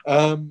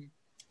 And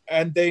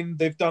then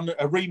they've done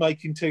a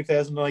remake in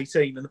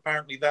 2018, and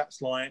apparently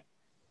that's like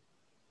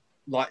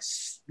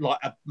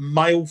a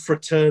male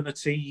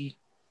fraternity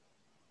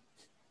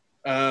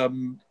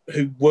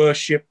who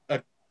worship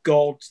a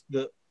god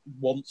that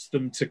wants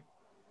them to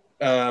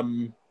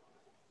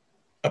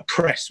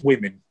oppress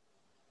women.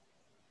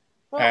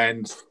 What?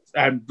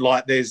 And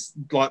like there's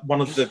like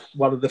one of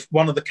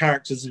the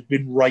characters has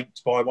been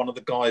raped by one of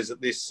the guys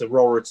at this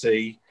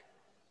sorority,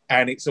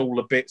 and it's all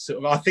a bit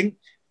sort of I think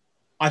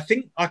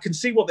I can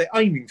see what they're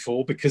aiming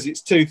for because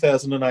it's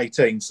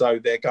 2018, so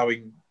they're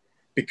going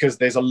because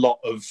there's a lot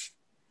of,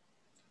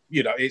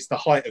 you know, it's the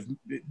height of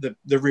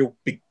the real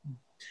big,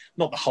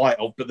 not the height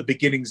of, but the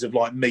beginnings of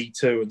like Me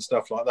Too and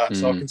stuff like that.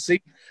 So I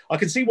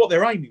can see what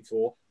they're aiming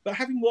for. But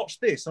having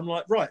watched this, I'm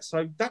like, right,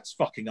 so that's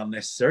fucking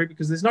unnecessary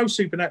because there's no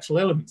supernatural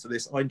element to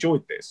this. I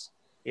enjoyed this.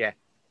 Yeah.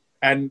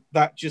 And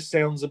that just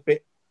sounds a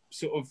bit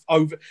sort of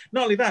over.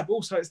 Not only that, but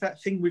also it's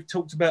that thing we've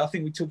talked about. I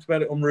think we talked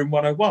about it on Room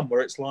 101,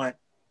 where it's like,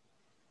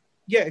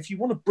 yeah, if you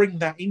want to bring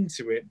that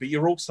into it, but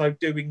you're also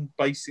doing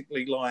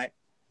basically like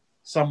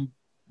some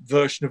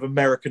version of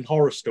American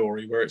Horror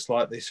Story where it's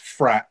like this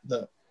frat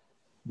that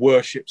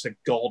worships a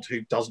god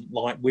who doesn't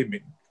like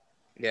women.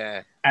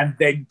 Yeah. And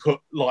then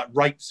put like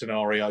rape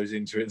scenarios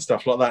into it and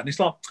stuff like that. And it's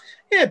like,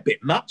 yeah, a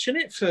bit much in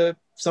it for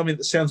something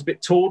that sounds a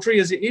bit tawdry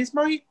as it is,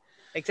 mate.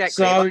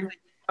 Exactly. So,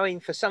 I mean,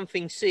 for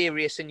something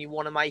serious and you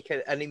want to make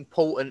an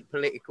important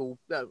political,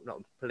 no,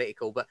 not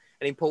political, but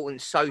an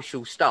important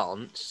social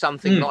stance,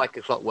 something like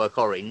A Clockwork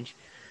Orange,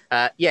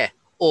 yeah.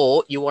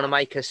 Or you want to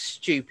make a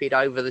stupid,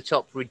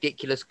 over-the-top,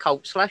 ridiculous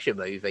cult slasher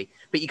movie,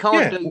 but you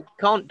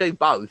can't do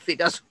both. It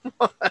doesn't.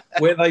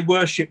 Where they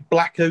worship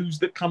black ooze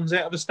that comes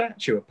out of a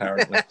statue,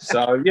 apparently.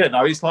 So yeah,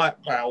 no, it's like,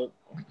 well,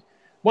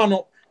 one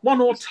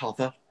or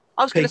t'other.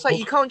 I was going to say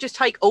you can't just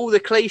take all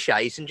the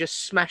cliches and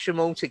just smash them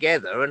all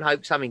together and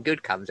hope something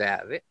good comes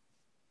out of it.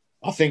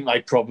 I think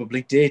they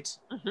probably did,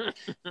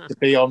 to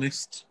be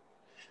honest.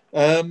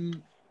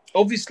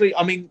 Obviously,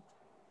 I mean.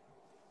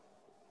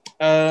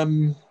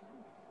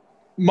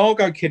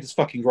 Margot Kid is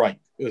fucking great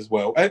as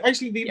well.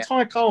 Actually, the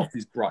entire cast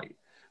is great.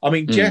 I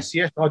mean, Jess,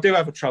 yes, I do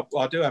have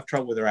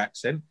trouble with her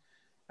accent,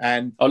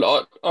 and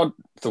I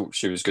thought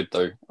she was good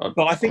though.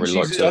 But I think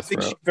she's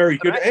very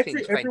good.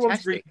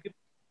 Everyone's really good.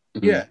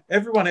 Yeah,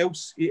 everyone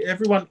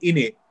in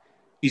it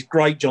is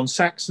great. John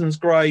Saxon's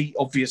great,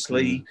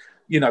 obviously.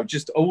 You know,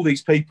 just all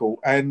these people,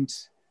 and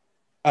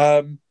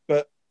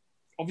but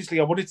obviously,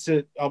 I wanted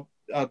to.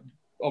 I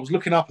was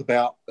looking up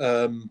about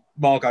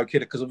Margot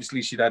Kidder because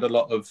obviously she'd had a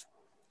lot of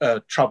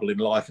trouble in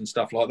life and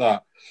stuff like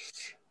that.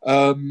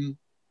 I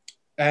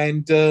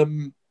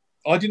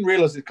didn't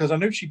realise it because I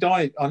knew she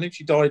died. I knew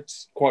she died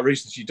quite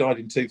recently. She died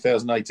in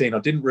 2018. I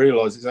didn't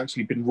realise it's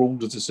actually been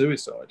ruled as a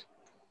suicide.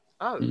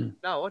 Oh,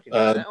 no, I didn't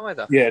know that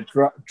either. Yeah,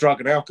 drug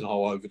and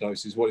alcohol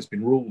overdose is what it's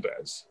been ruled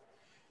as.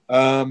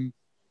 But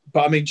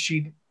I mean,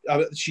 she's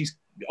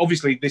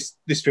obviously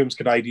this film's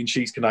Canadian.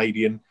 She's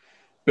Canadian.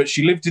 But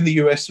she lived in the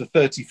US for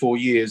 34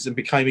 years and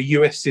became a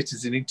US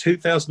citizen in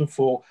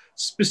 2004,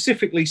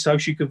 specifically so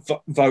she could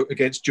vote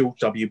against George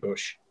W.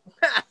 Bush,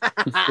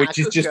 which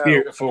is just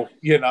beautiful,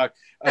 you know.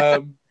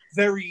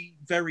 Very,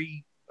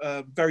 very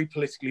very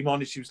politically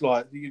minded. She was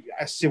like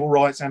civil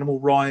rights, animal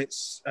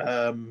rights,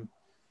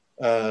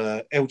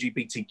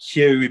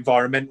 LGBTQ,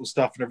 environmental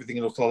stuff, and everything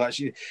else like that.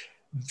 She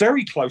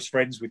very close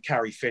friends with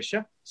Carrie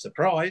Fisher.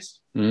 Surprise!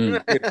 You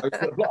know,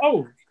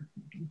 oh,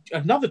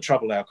 another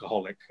trouble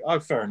alcoholic. Oh,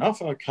 fair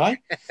enough. Okay.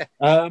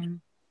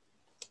 And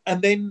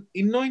then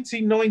in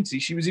 1990,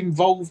 she was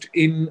involved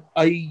in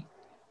a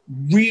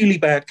really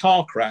bad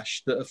car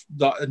crash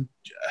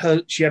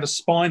she had a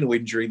spinal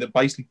injury that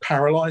basically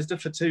paralyzed her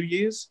for 2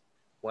 years.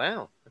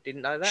 Wow, I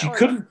didn't know that. She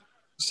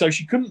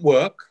couldn't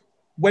work,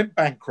 went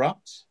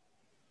bankrupt,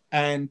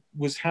 and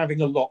was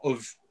having a lot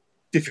of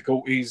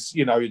difficulties.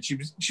 You know, she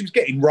was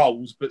getting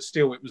roles, but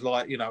still it was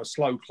like, you know, a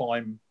slow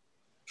climb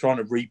trying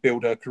to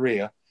rebuild her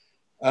career.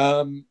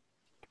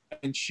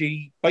 And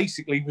she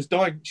basically was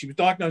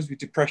diagnosed with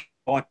depression,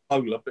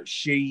 bipolar, but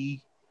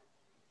she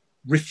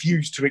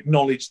refused to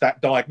acknowledge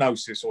that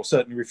diagnosis, or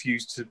certainly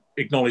refused to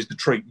acknowledge the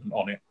treatment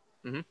on it.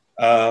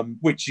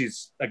 Which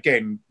is,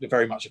 again,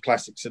 very much a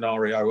classic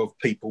scenario of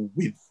people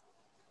with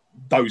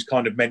those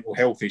kind of mental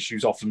health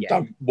issues often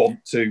don't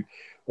want to,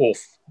 or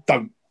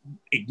don't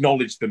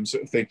acknowledge them,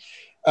 sort of thing.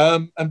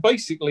 And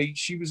basically,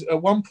 she was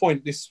at one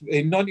point,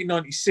 in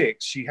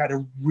 1996, she had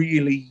a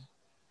really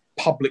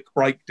public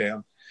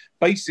breakdown.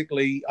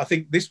 Basically, I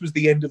think this was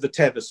the end of the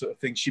tether sort of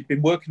thing. She'd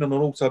been working on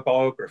an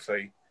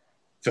autobiography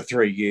for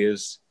 3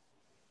 years.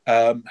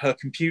 Her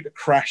computer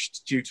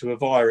crashed due to a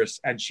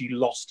virus, and she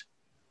lost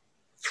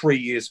 3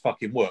 years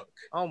fucking work.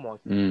 Oh my!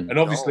 And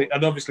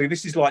obviously,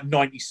 this is like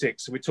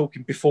 96, so we're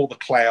talking before the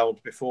cloud,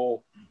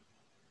 before,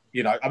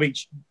 you know. I mean,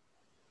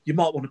 you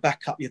might want to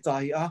back up your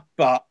data,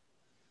 but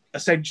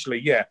essentially,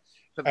 yeah.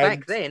 But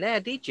back then, how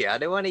did you?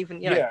 There weren't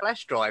even,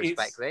 flash drives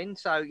back then.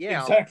 So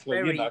yeah, exactly.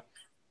 You know,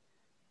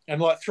 and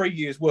like 3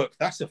 years'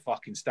 work—that's a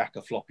fucking stack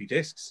of floppy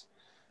disks.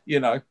 You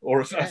know,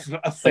 or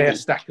a fair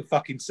stack of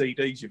fucking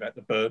CDs you've had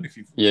to burn if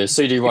you've... Yeah,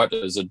 CD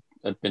writers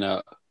had been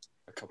out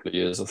a couple of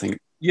years, I think.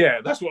 Yeah,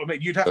 that's what I mean.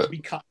 You'd have to be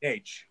cutting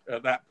edge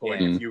at that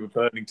point if you were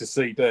burning to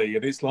CD.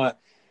 And it's like,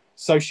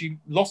 so she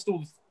lost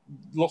all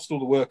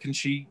the work, and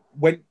she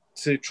went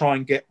to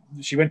like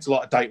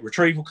a data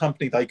retrieval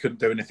company. They couldn't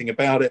do anything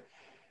about it.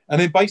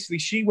 And then basically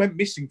she went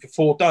missing for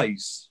 4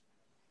 days.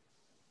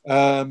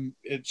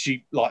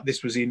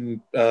 This was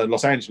in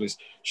Los Angeles.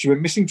 She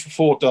went missing for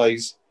 4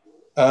 days.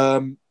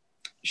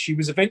 She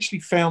was eventually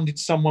found in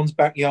someone's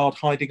backyard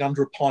hiding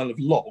under a pile of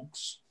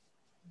logs.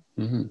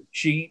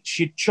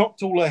 She'd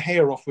chopped all her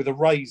hair off with a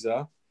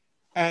razor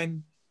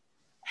and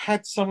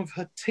had some of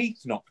her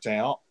teeth knocked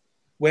out,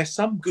 where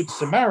some good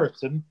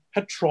Samaritan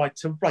had tried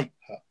to rape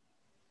her.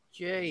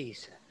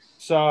 Jesus.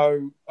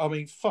 So, I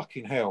mean,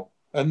 fucking hell.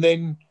 And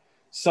then,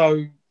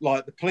 so,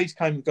 like, the police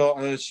came and got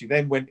her. She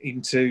then went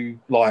into,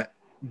 like,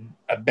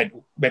 a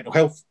mental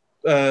health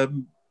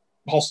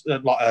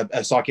like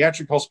a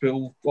psychiatric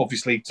hospital,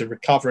 obviously, to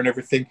recover and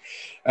everything.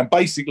 And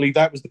basically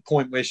that was the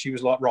point where she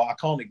was like, right, I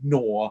can't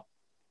ignore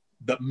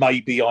that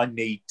maybe I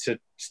need to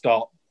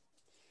start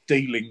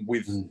dealing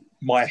with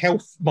my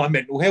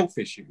mental health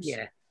issues.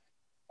 Yeah.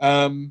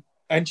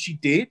 And she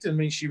did. I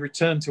mean, she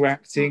returned to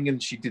acting,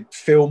 and she did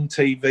film,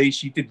 TV.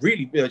 She did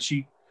really,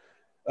 she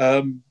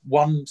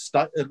won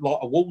a lot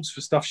of awards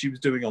for stuff she was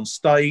doing on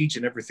stage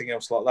and everything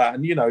else like that.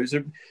 And, you know, it was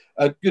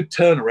a good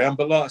turnaround.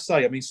 But like I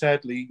say, I mean,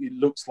 sadly, it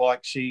looks like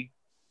she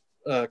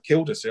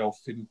killed herself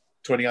in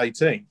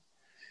 2018.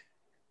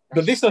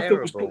 But this, I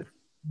thought,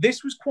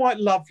 this was quite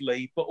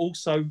lovely, but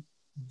also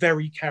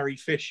very Carrie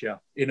Fisher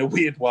in a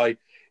weird way.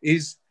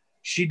 Is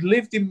she'd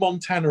lived in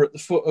Montana at the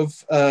foot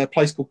of a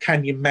place called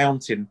Canyon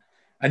Mountain,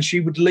 and she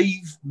would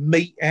leave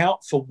meat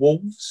out for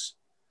wolves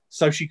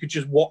so she could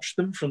just watch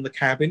them from the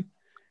cabin.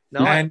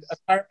 Nice.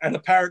 And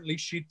apparently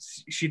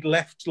she'd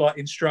left like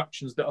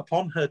instructions that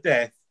upon her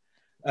death,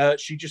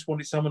 she just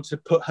wanted someone to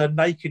put her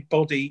naked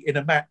body in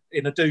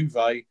a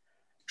duvet,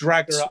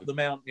 drag her up the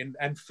mountain,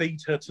 and feed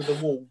her to the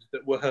wolves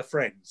that were her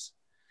friends.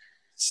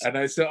 And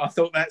I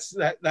thought that's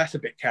a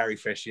bit Carrie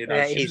Fisher, you know.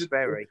 Yeah, it is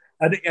very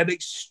an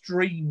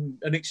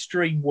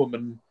extreme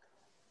woman,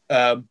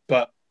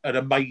 but an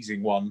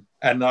amazing one.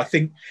 And I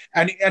think,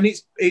 and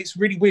it's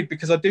really weird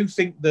because I do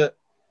think that,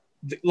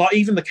 like,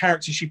 even the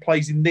character she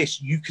plays in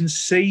this, you can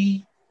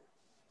see,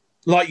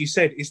 like you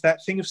said, it's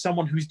that thing of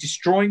someone who's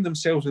destroying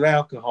themselves with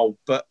alcohol,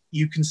 but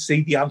you can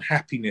see the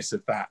unhappiness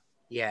of that.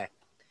 Yeah.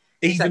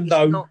 Even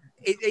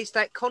it's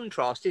that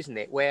contrast, isn't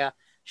it? Where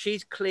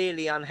she's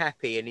clearly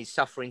unhappy and is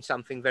suffering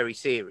something very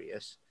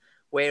serious,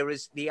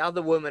 whereas the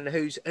other woman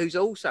who's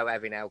also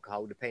having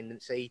alcohol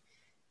dependency,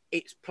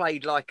 it's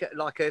played like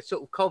a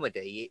sort of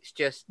comedy. It's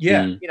just,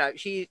 you know,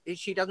 she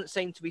doesn't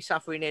seem to be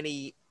suffering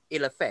any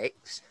ill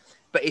effects.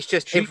 But it's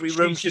just every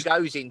room she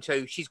goes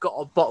into, she's got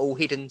a bottle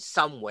hidden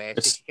somewhere,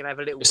 so she can have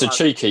a little. It's a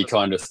cheeky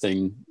kind of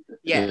thing.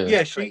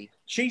 Yeah.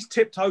 She's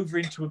tipped over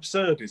into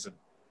absurdism.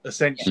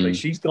 Essentially,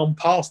 she's gone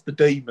past the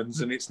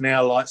demons, and it's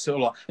now like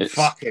sort of like,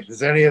 fuck it.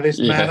 Does any of this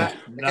matter?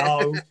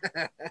 No.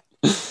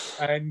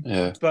 And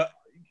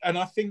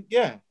I think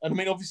and I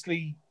mean,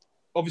 obviously,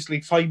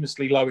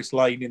 famously, Lois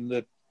Lane in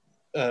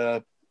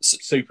the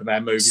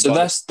Superman movie. So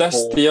that's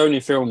the only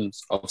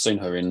films I've seen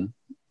her in.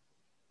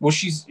 Well,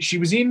 she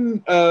was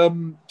in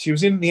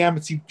the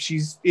Amityville.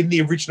 She's in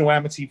the original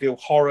Amityville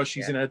Horror.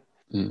 She's in a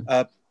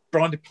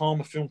Brian De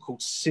Palma film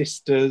called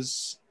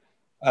Sisters.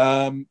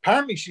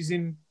 Apparently, she's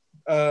in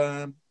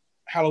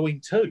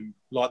Halloween 2,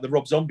 like the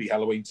Rob Zombie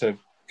Halloween 2.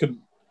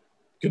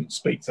 Couldn't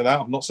speak to that.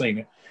 I've not seen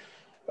it.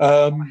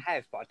 I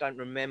have, but I don't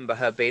remember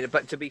her being.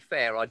 But to be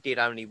fair, I did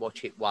only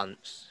watch it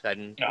once,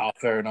 and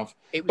fair enough.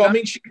 It was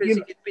because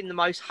it's been the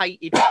most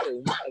hated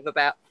film of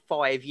about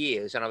 5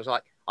 years, and I was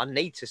like, I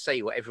need to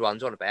see what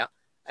everyone's on about,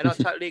 and I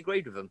totally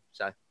agreed with them.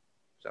 So,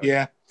 sorry.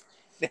 Yeah.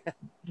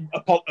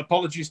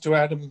 Apologies to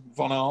Adam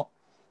Von Art.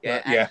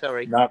 Yeah,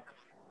 sorry. No.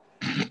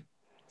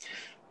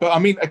 But I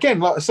mean, again,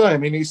 like I say, I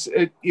mean,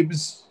 it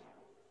was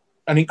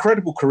an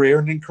incredible career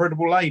and an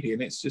incredible lady,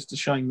 and it's just a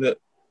shame that,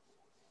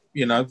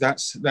 you know,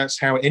 that's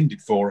how it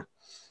ended for her.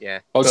 Yeah.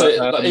 I'd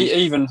say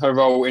even her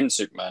role in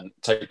Superman,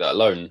 take that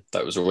alone,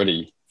 that was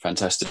already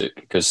fantastic,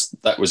 because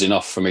that was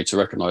enough for me to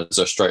recognise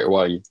her straight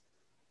away.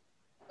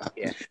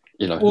 Yeah.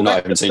 You know, I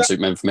haven't seen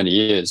Superman for many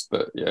years,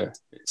 but yeah,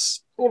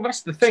 it's... Well,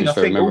 that's the thing. I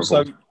think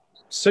also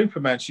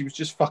Superman, she was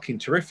just fucking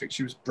terrific.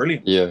 She was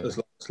brilliant as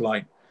Lois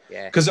Lane.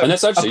 Yeah. And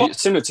that's actually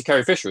similar to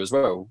Carrie Fisher as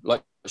well.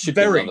 Like, she'd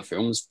been in other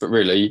films, but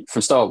really,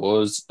 from Star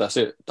Wars, that's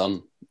it,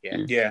 done.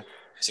 Yeah.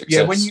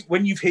 Yeah,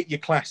 when you've hit your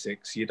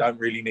classics, you don't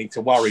really need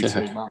to worry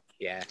too much.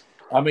 Yeah.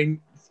 I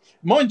mean,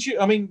 mind you,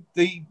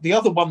 the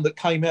other one that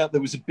came out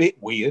that was a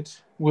bit weird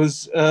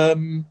was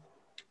the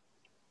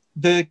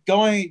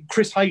guy,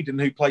 Chris Hayden,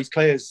 who plays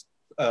Claire's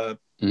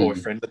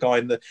boyfriend, the guy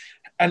in the...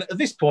 And at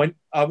this point,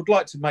 I would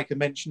like to make a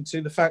mention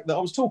to the fact that I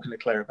was talking to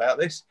Claire about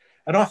this,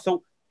 and I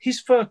thought, his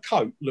fur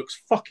coat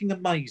looks fucking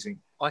amazing.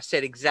 I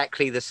said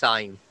exactly the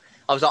same.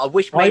 I was like, I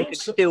wish men could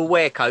still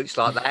wear coats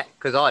like that,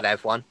 because I'd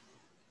have one.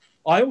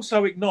 I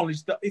also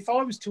acknowledge that if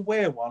I was to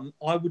wear one,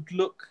 I would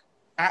look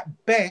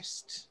at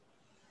best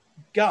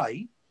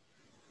gay,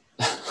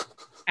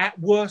 at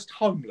worst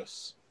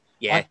homeless.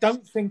 Yeah. I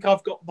don't think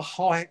I've got the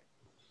height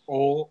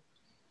or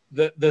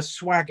the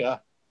swagger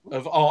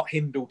of Art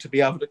Hindle to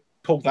be able to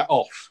pull that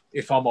off,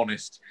 if I'm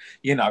honest.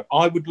 You know,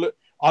 I wouldn't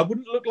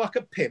look like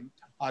a pimp,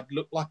 I'd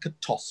look like a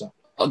tosser.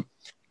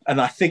 And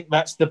I think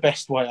that's the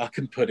best way I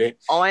can put it.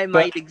 I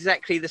made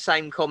exactly the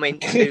same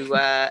comment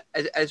to,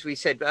 as we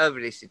said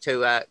earlier,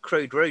 to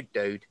Crude Rude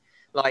Dude.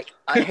 Like,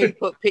 he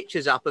put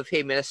pictures up of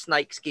him in a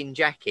snakeskin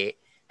jacket,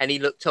 and he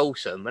looked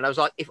awesome. And I was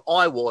like, if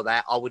I wore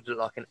that, I would look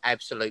like an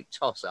absolute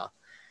tosser.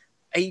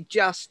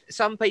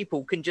 Some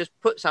people can just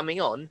put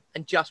something on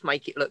and just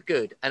make it look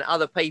good. And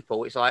other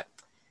people, it's like,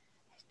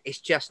 it's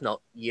just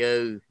not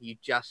you. You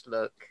just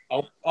look.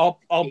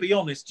 I'll be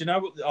honest. You know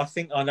what? I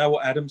think I know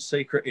what Adam's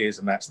secret is,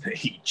 and that's that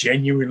he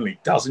genuinely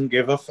doesn't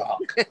give a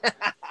fuck.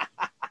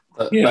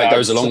 that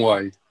goes a long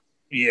way.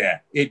 Yeah,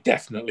 it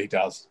definitely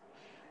does.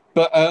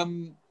 But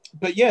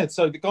yeah.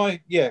 So the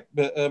guy,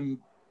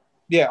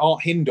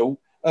 Art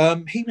Hindle,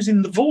 he was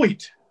in The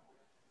Void,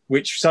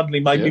 which suddenly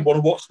made me want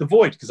to watch The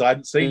Void because I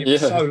hadn't seen it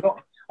for so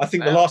long. I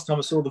think the last time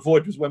I saw The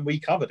Void was when we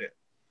covered it.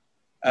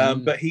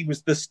 But he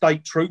was the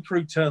state trooper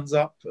who turns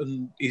up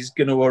and is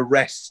going to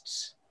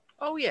arrest.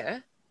 Oh, yeah.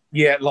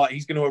 Yeah, like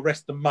he's going to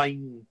arrest the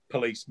main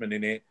policeman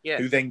in it,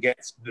 who then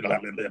gets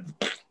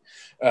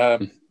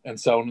and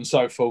so on and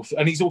so forth.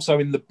 And he's also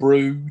in The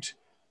Brood.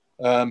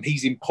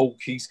 He's in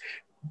Porky's.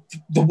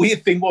 The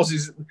weird thing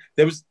is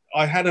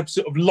I had a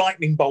sort of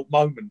lightning bolt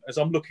moment as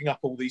I'm looking up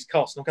all these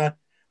casts, and I'm going,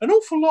 an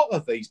awful lot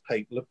of these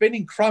people have been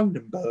in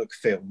Cronenberg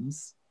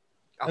films.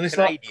 And it's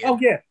Canadian. Like, oh,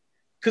 yeah.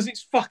 Because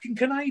it's fucking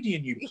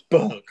Canadian, you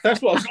Burke.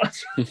 That's what I was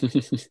like.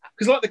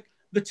 Because like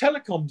the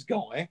telecoms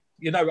guy,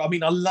 you know, I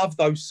mean, I love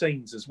those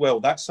scenes as well.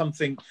 That's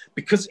something,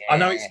 because I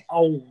know it's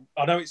old.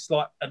 I know it's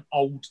like an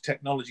old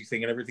technology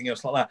thing and everything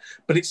else like that.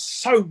 But it's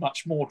so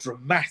much more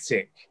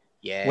dramatic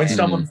when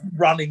someone's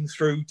running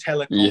through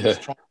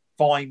telecoms trying to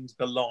find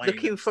the line.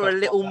 Looking for a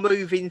little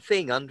moving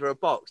thing under a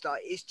box.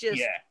 Like, it's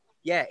just,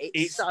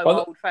 it's so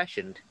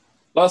old-fashioned.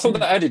 I thought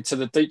that added to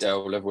the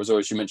detail level as well,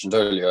 as you mentioned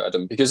earlier,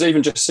 Adam, because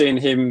even just seeing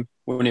him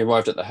when he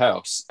arrived at the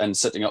house and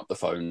setting up the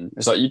phone,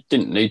 it's like you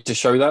didn't need to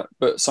show that,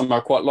 but somehow I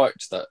quite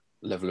liked that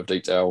level of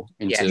detail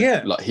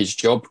into like his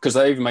job, because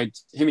they even made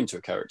him into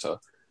a character,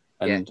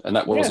 and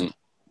that wasn't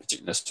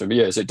particularly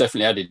necessary. But so it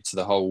definitely added to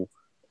the whole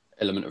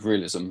element of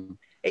realism.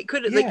 It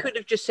could have, they could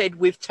have just said,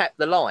 "We've tapped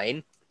the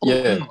line."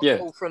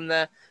 All from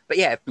the,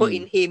 but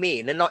putting him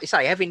in, and like you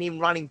say, having him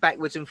running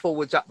backwards and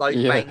forwards up those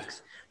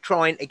banks,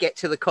 trying to get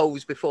to the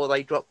calls before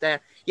they drop down.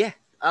 Yeah,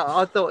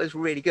 I thought it was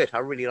really good. I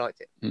really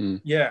liked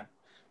it. Yeah.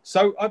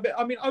 So,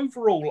 I mean,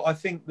 overall, I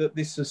think that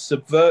this has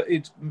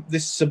subverted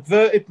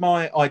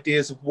my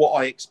ideas of what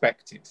I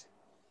expected.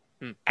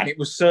 And it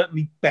was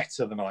certainly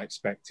better than I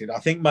expected. I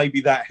think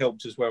maybe that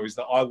helped as well, is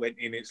that I went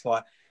in, it's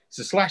a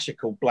slasher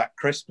called Black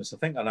Christmas. I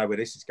think I know where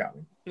this is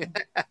going.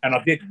 And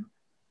I didn't.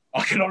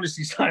 I can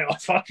honestly say I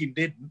fucking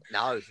didn't.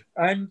 No.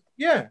 And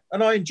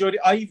I enjoyed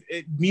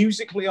it.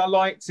 Musically, I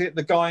liked it.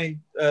 The guy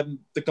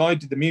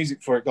did the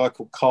music for a guy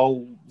called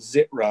Carl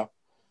Zitra,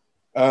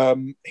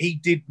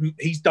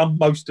 He's done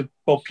most of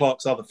Bob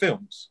Clark's other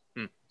films.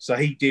 So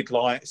he did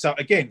so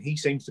again, he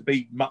seems to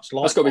be much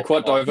like. That's got to be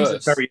quite diverse.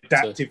 He's a very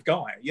adaptive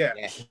guy. Yeah.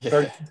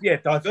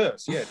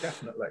 Diverse. Yeah,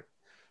 definitely.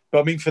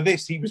 But I mean, for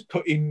this, he was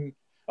put in.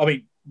 I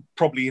mean,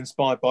 probably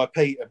inspired by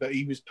Peter, but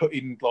he was put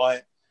in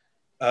like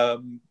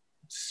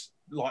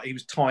he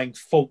was tying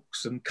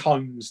forks and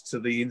cones to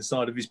the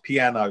inside of his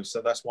piano,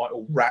 so that's why it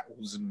all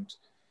rattles and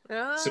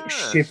sort of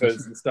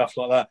shivers and stuff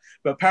like that.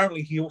 But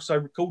apparently, he also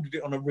recorded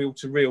it on a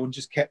reel-to-reel and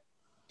just kept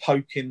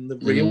poking the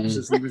reels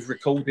as he was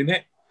recording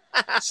it.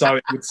 So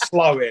it would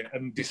slow it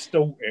and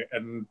distort it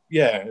and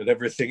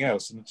everything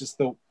else. And I just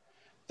thought,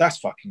 that's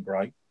fucking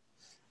great.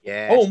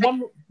 Yeah. Oh,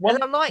 and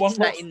I like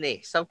that in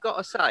this. I've got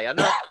to say, I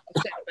know I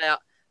said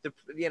about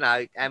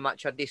how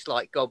much I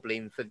dislike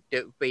Goblin for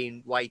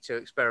being way too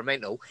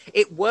experimental.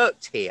 It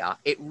worked here.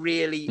 It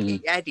really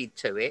it added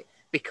to it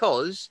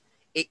because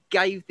it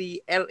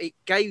obviously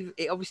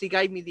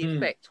gave me the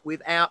effect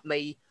without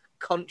me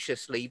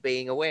consciously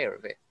being aware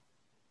of it.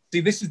 See,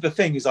 this is the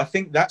thing, is I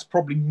think that's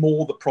probably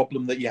more the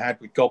problem that you had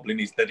with Goblin,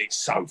 is that it's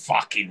so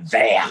fucking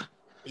there.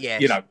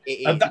 Yes, at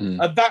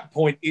that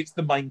point, it's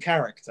the main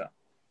character.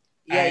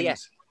 Yeah,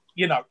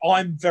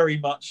 I'm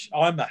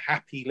a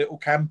happy little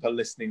camper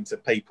listening to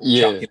people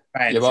chucking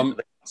fans into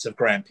the guts of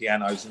grand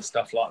pianos and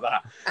stuff like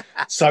that.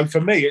 So for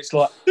me, it's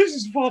like, this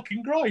is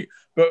fucking great.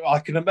 But I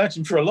can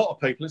imagine for a lot of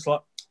people, it's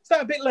like, is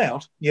that a bit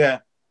loud? Yeah.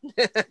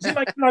 Does it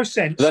make no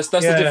sense? That's the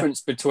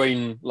difference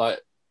between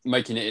like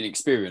making it an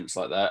experience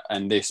like that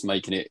and this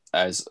making it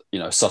as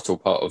a subtle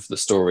part of the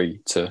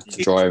story to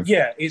drive.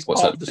 Yeah, it's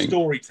part of the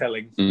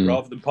storytelling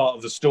rather than part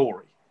of the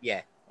story.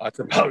 Yeah, I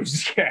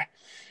suppose. Yeah.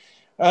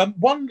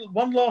 One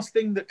last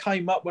thing that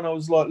came up when I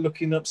was like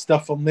looking up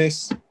stuff on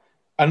this,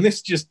 and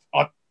this just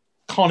I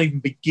can't even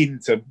begin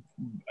to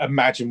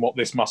imagine what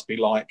this must be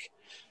like.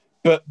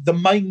 But the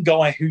main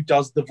guy who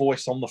does the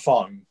voice on the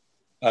phone,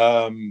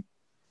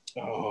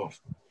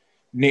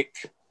 Nick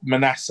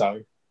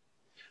Manasso.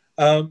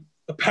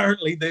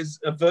 Apparently, there's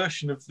a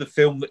version of the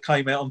film that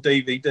came out on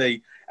DVD,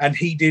 and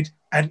he did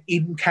an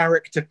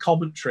in-character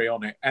commentary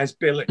on it as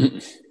Billy.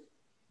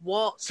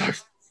 What? So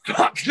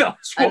fuck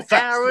knows what an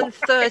hour and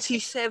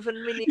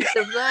 37 minutes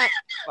of that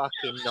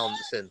fucking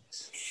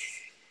nonsense.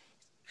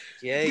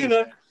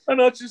 Jeez.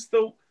 And I just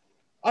thought,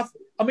 I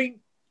mean,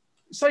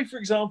 say for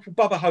example,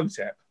 Bubba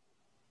Hotep.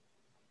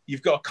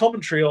 You've got a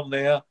commentary on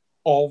there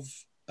of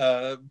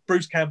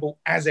Bruce Campbell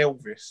as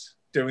Elvis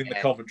doing the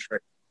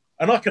commentary,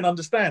 and I can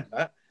understand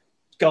that.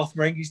 Garth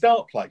Marenghi's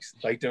Dark Place,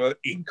 they do an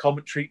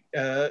in-character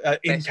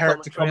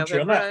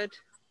commentary on that.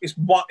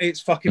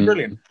 It's fucking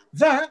brilliant.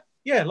 That,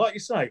 like you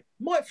say,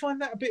 might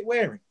find that a bit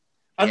wearing.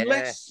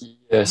 Unless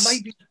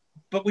maybe,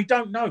 but we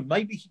don't know.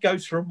 Maybe he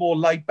goes for a more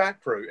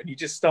laid-back route and he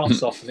just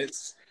starts off and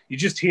you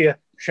just hear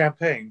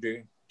champagne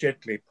being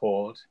gently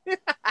poured. And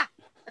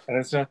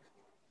it's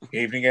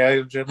evening,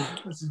 gentlemen.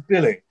 This is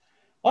Billy.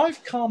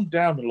 I've calmed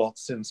down a lot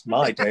since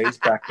my days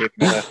back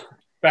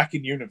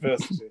in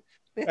university.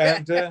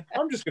 And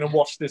I'm just going to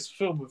watch this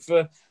film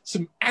of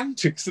some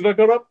antics that I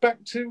got up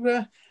back to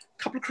a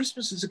couple of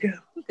Christmases ago.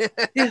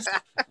 Yes.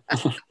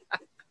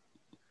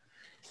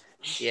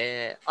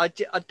 Yeah, I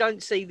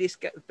don't see this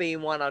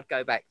being one I'd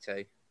go back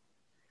to.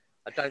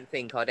 I don't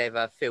think I'd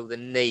ever feel the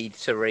need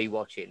to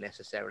rewatch it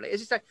necessarily.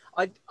 As I say,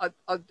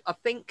 I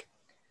think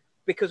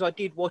because I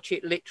did watch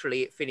it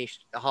literally, it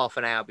finished half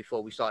an hour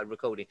before we started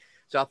recording.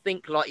 So I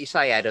think, like you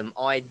say, Adam,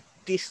 I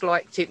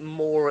disliked it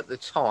more at the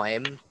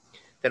time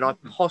than I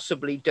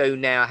possibly do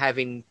now,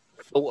 having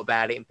thought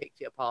about it and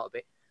picked it apart a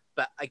bit.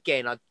 But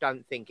again, I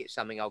don't think it's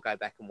something I'll go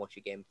back and watch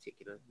again,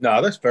 particularly.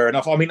 No, that's fair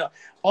enough. I mean,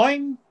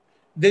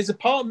 there's a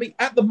part of me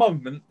at the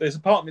moment. There's a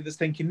part of me that's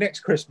thinking next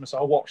Christmas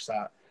I'll watch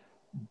that.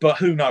 But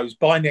who knows?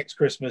 By next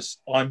Christmas,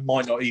 I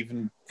might not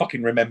even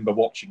fucking remember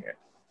watching it.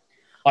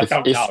 I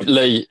don't know.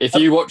 Lee, if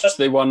you watch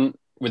the one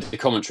with the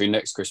commentary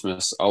next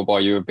Christmas, I'll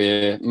buy you a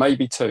beer,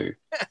 maybe two.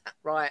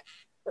 Right.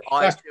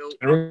 That's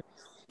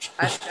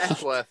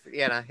worth,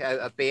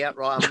 a beer.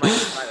 Right, I'm making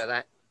a note of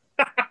that.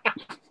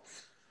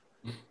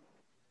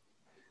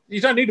 You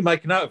don't need to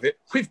make a note of it.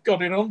 We've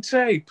got it on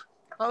tape.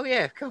 Oh,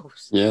 yeah, of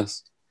course.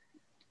 Yes.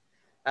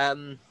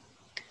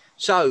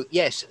 So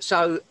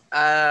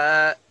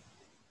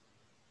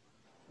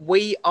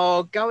we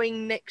are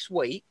going next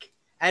week.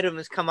 Adam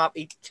has come up.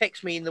 He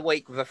texted me in the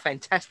week with a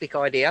fantastic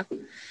idea.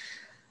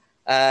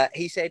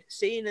 He said,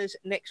 seeing as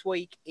next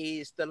week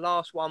is the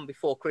last one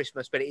before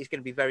Christmas, but it is going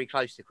to be very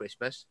close to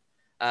Christmas,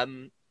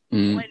 why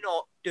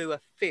not do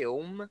a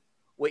film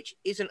which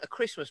isn't a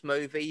Christmas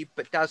movie,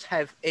 but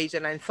is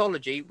an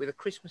anthology with a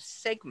Christmas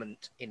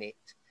segment in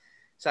it?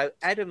 So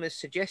Adam has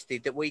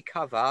suggested that we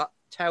cover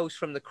Tales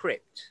from the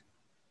Crypt.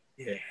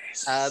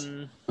 Yes.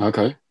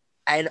 Okay.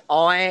 And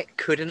I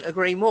couldn't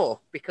agree more,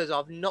 because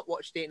I've not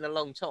watched it in a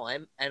long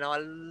time, and I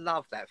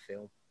love that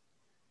film.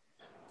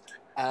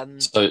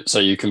 So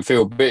you can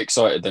feel a bit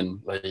excited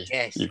then.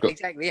 Yes,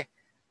 exactly. Yeah.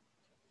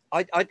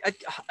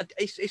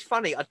 It's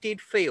funny. I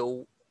did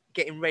feel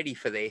getting ready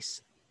for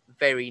this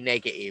very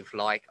negative,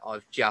 like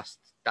I've just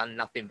done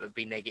nothing but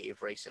be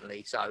negative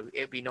recently. So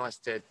it'd be nice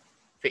to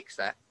fix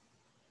that.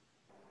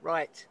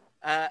 Right.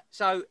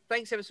 So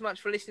thanks ever so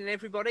much for listening,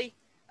 everybody.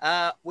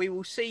 We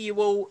will see you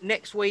all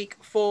next week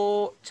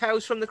for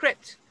Tales from the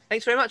Crypt.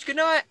 Thanks very much. Good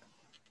night.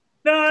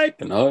 Night.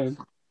 Good night.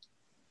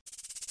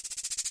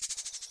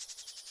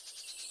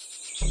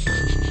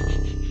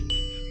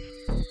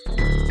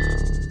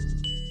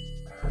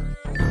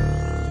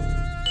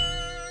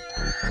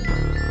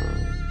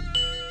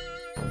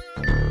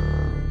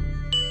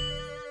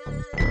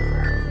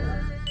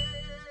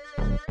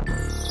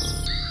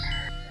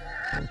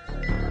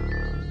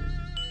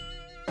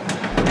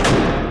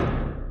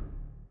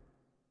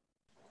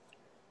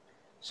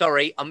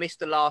 Sorry, I missed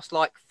the last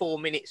 4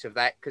 minutes of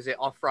that because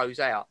I froze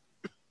out.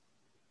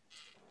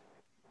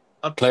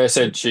 Claire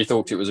said she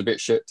thought it was a bit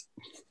shit.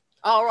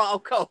 Oh, right, oh,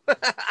 cool.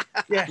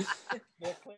 Yeah.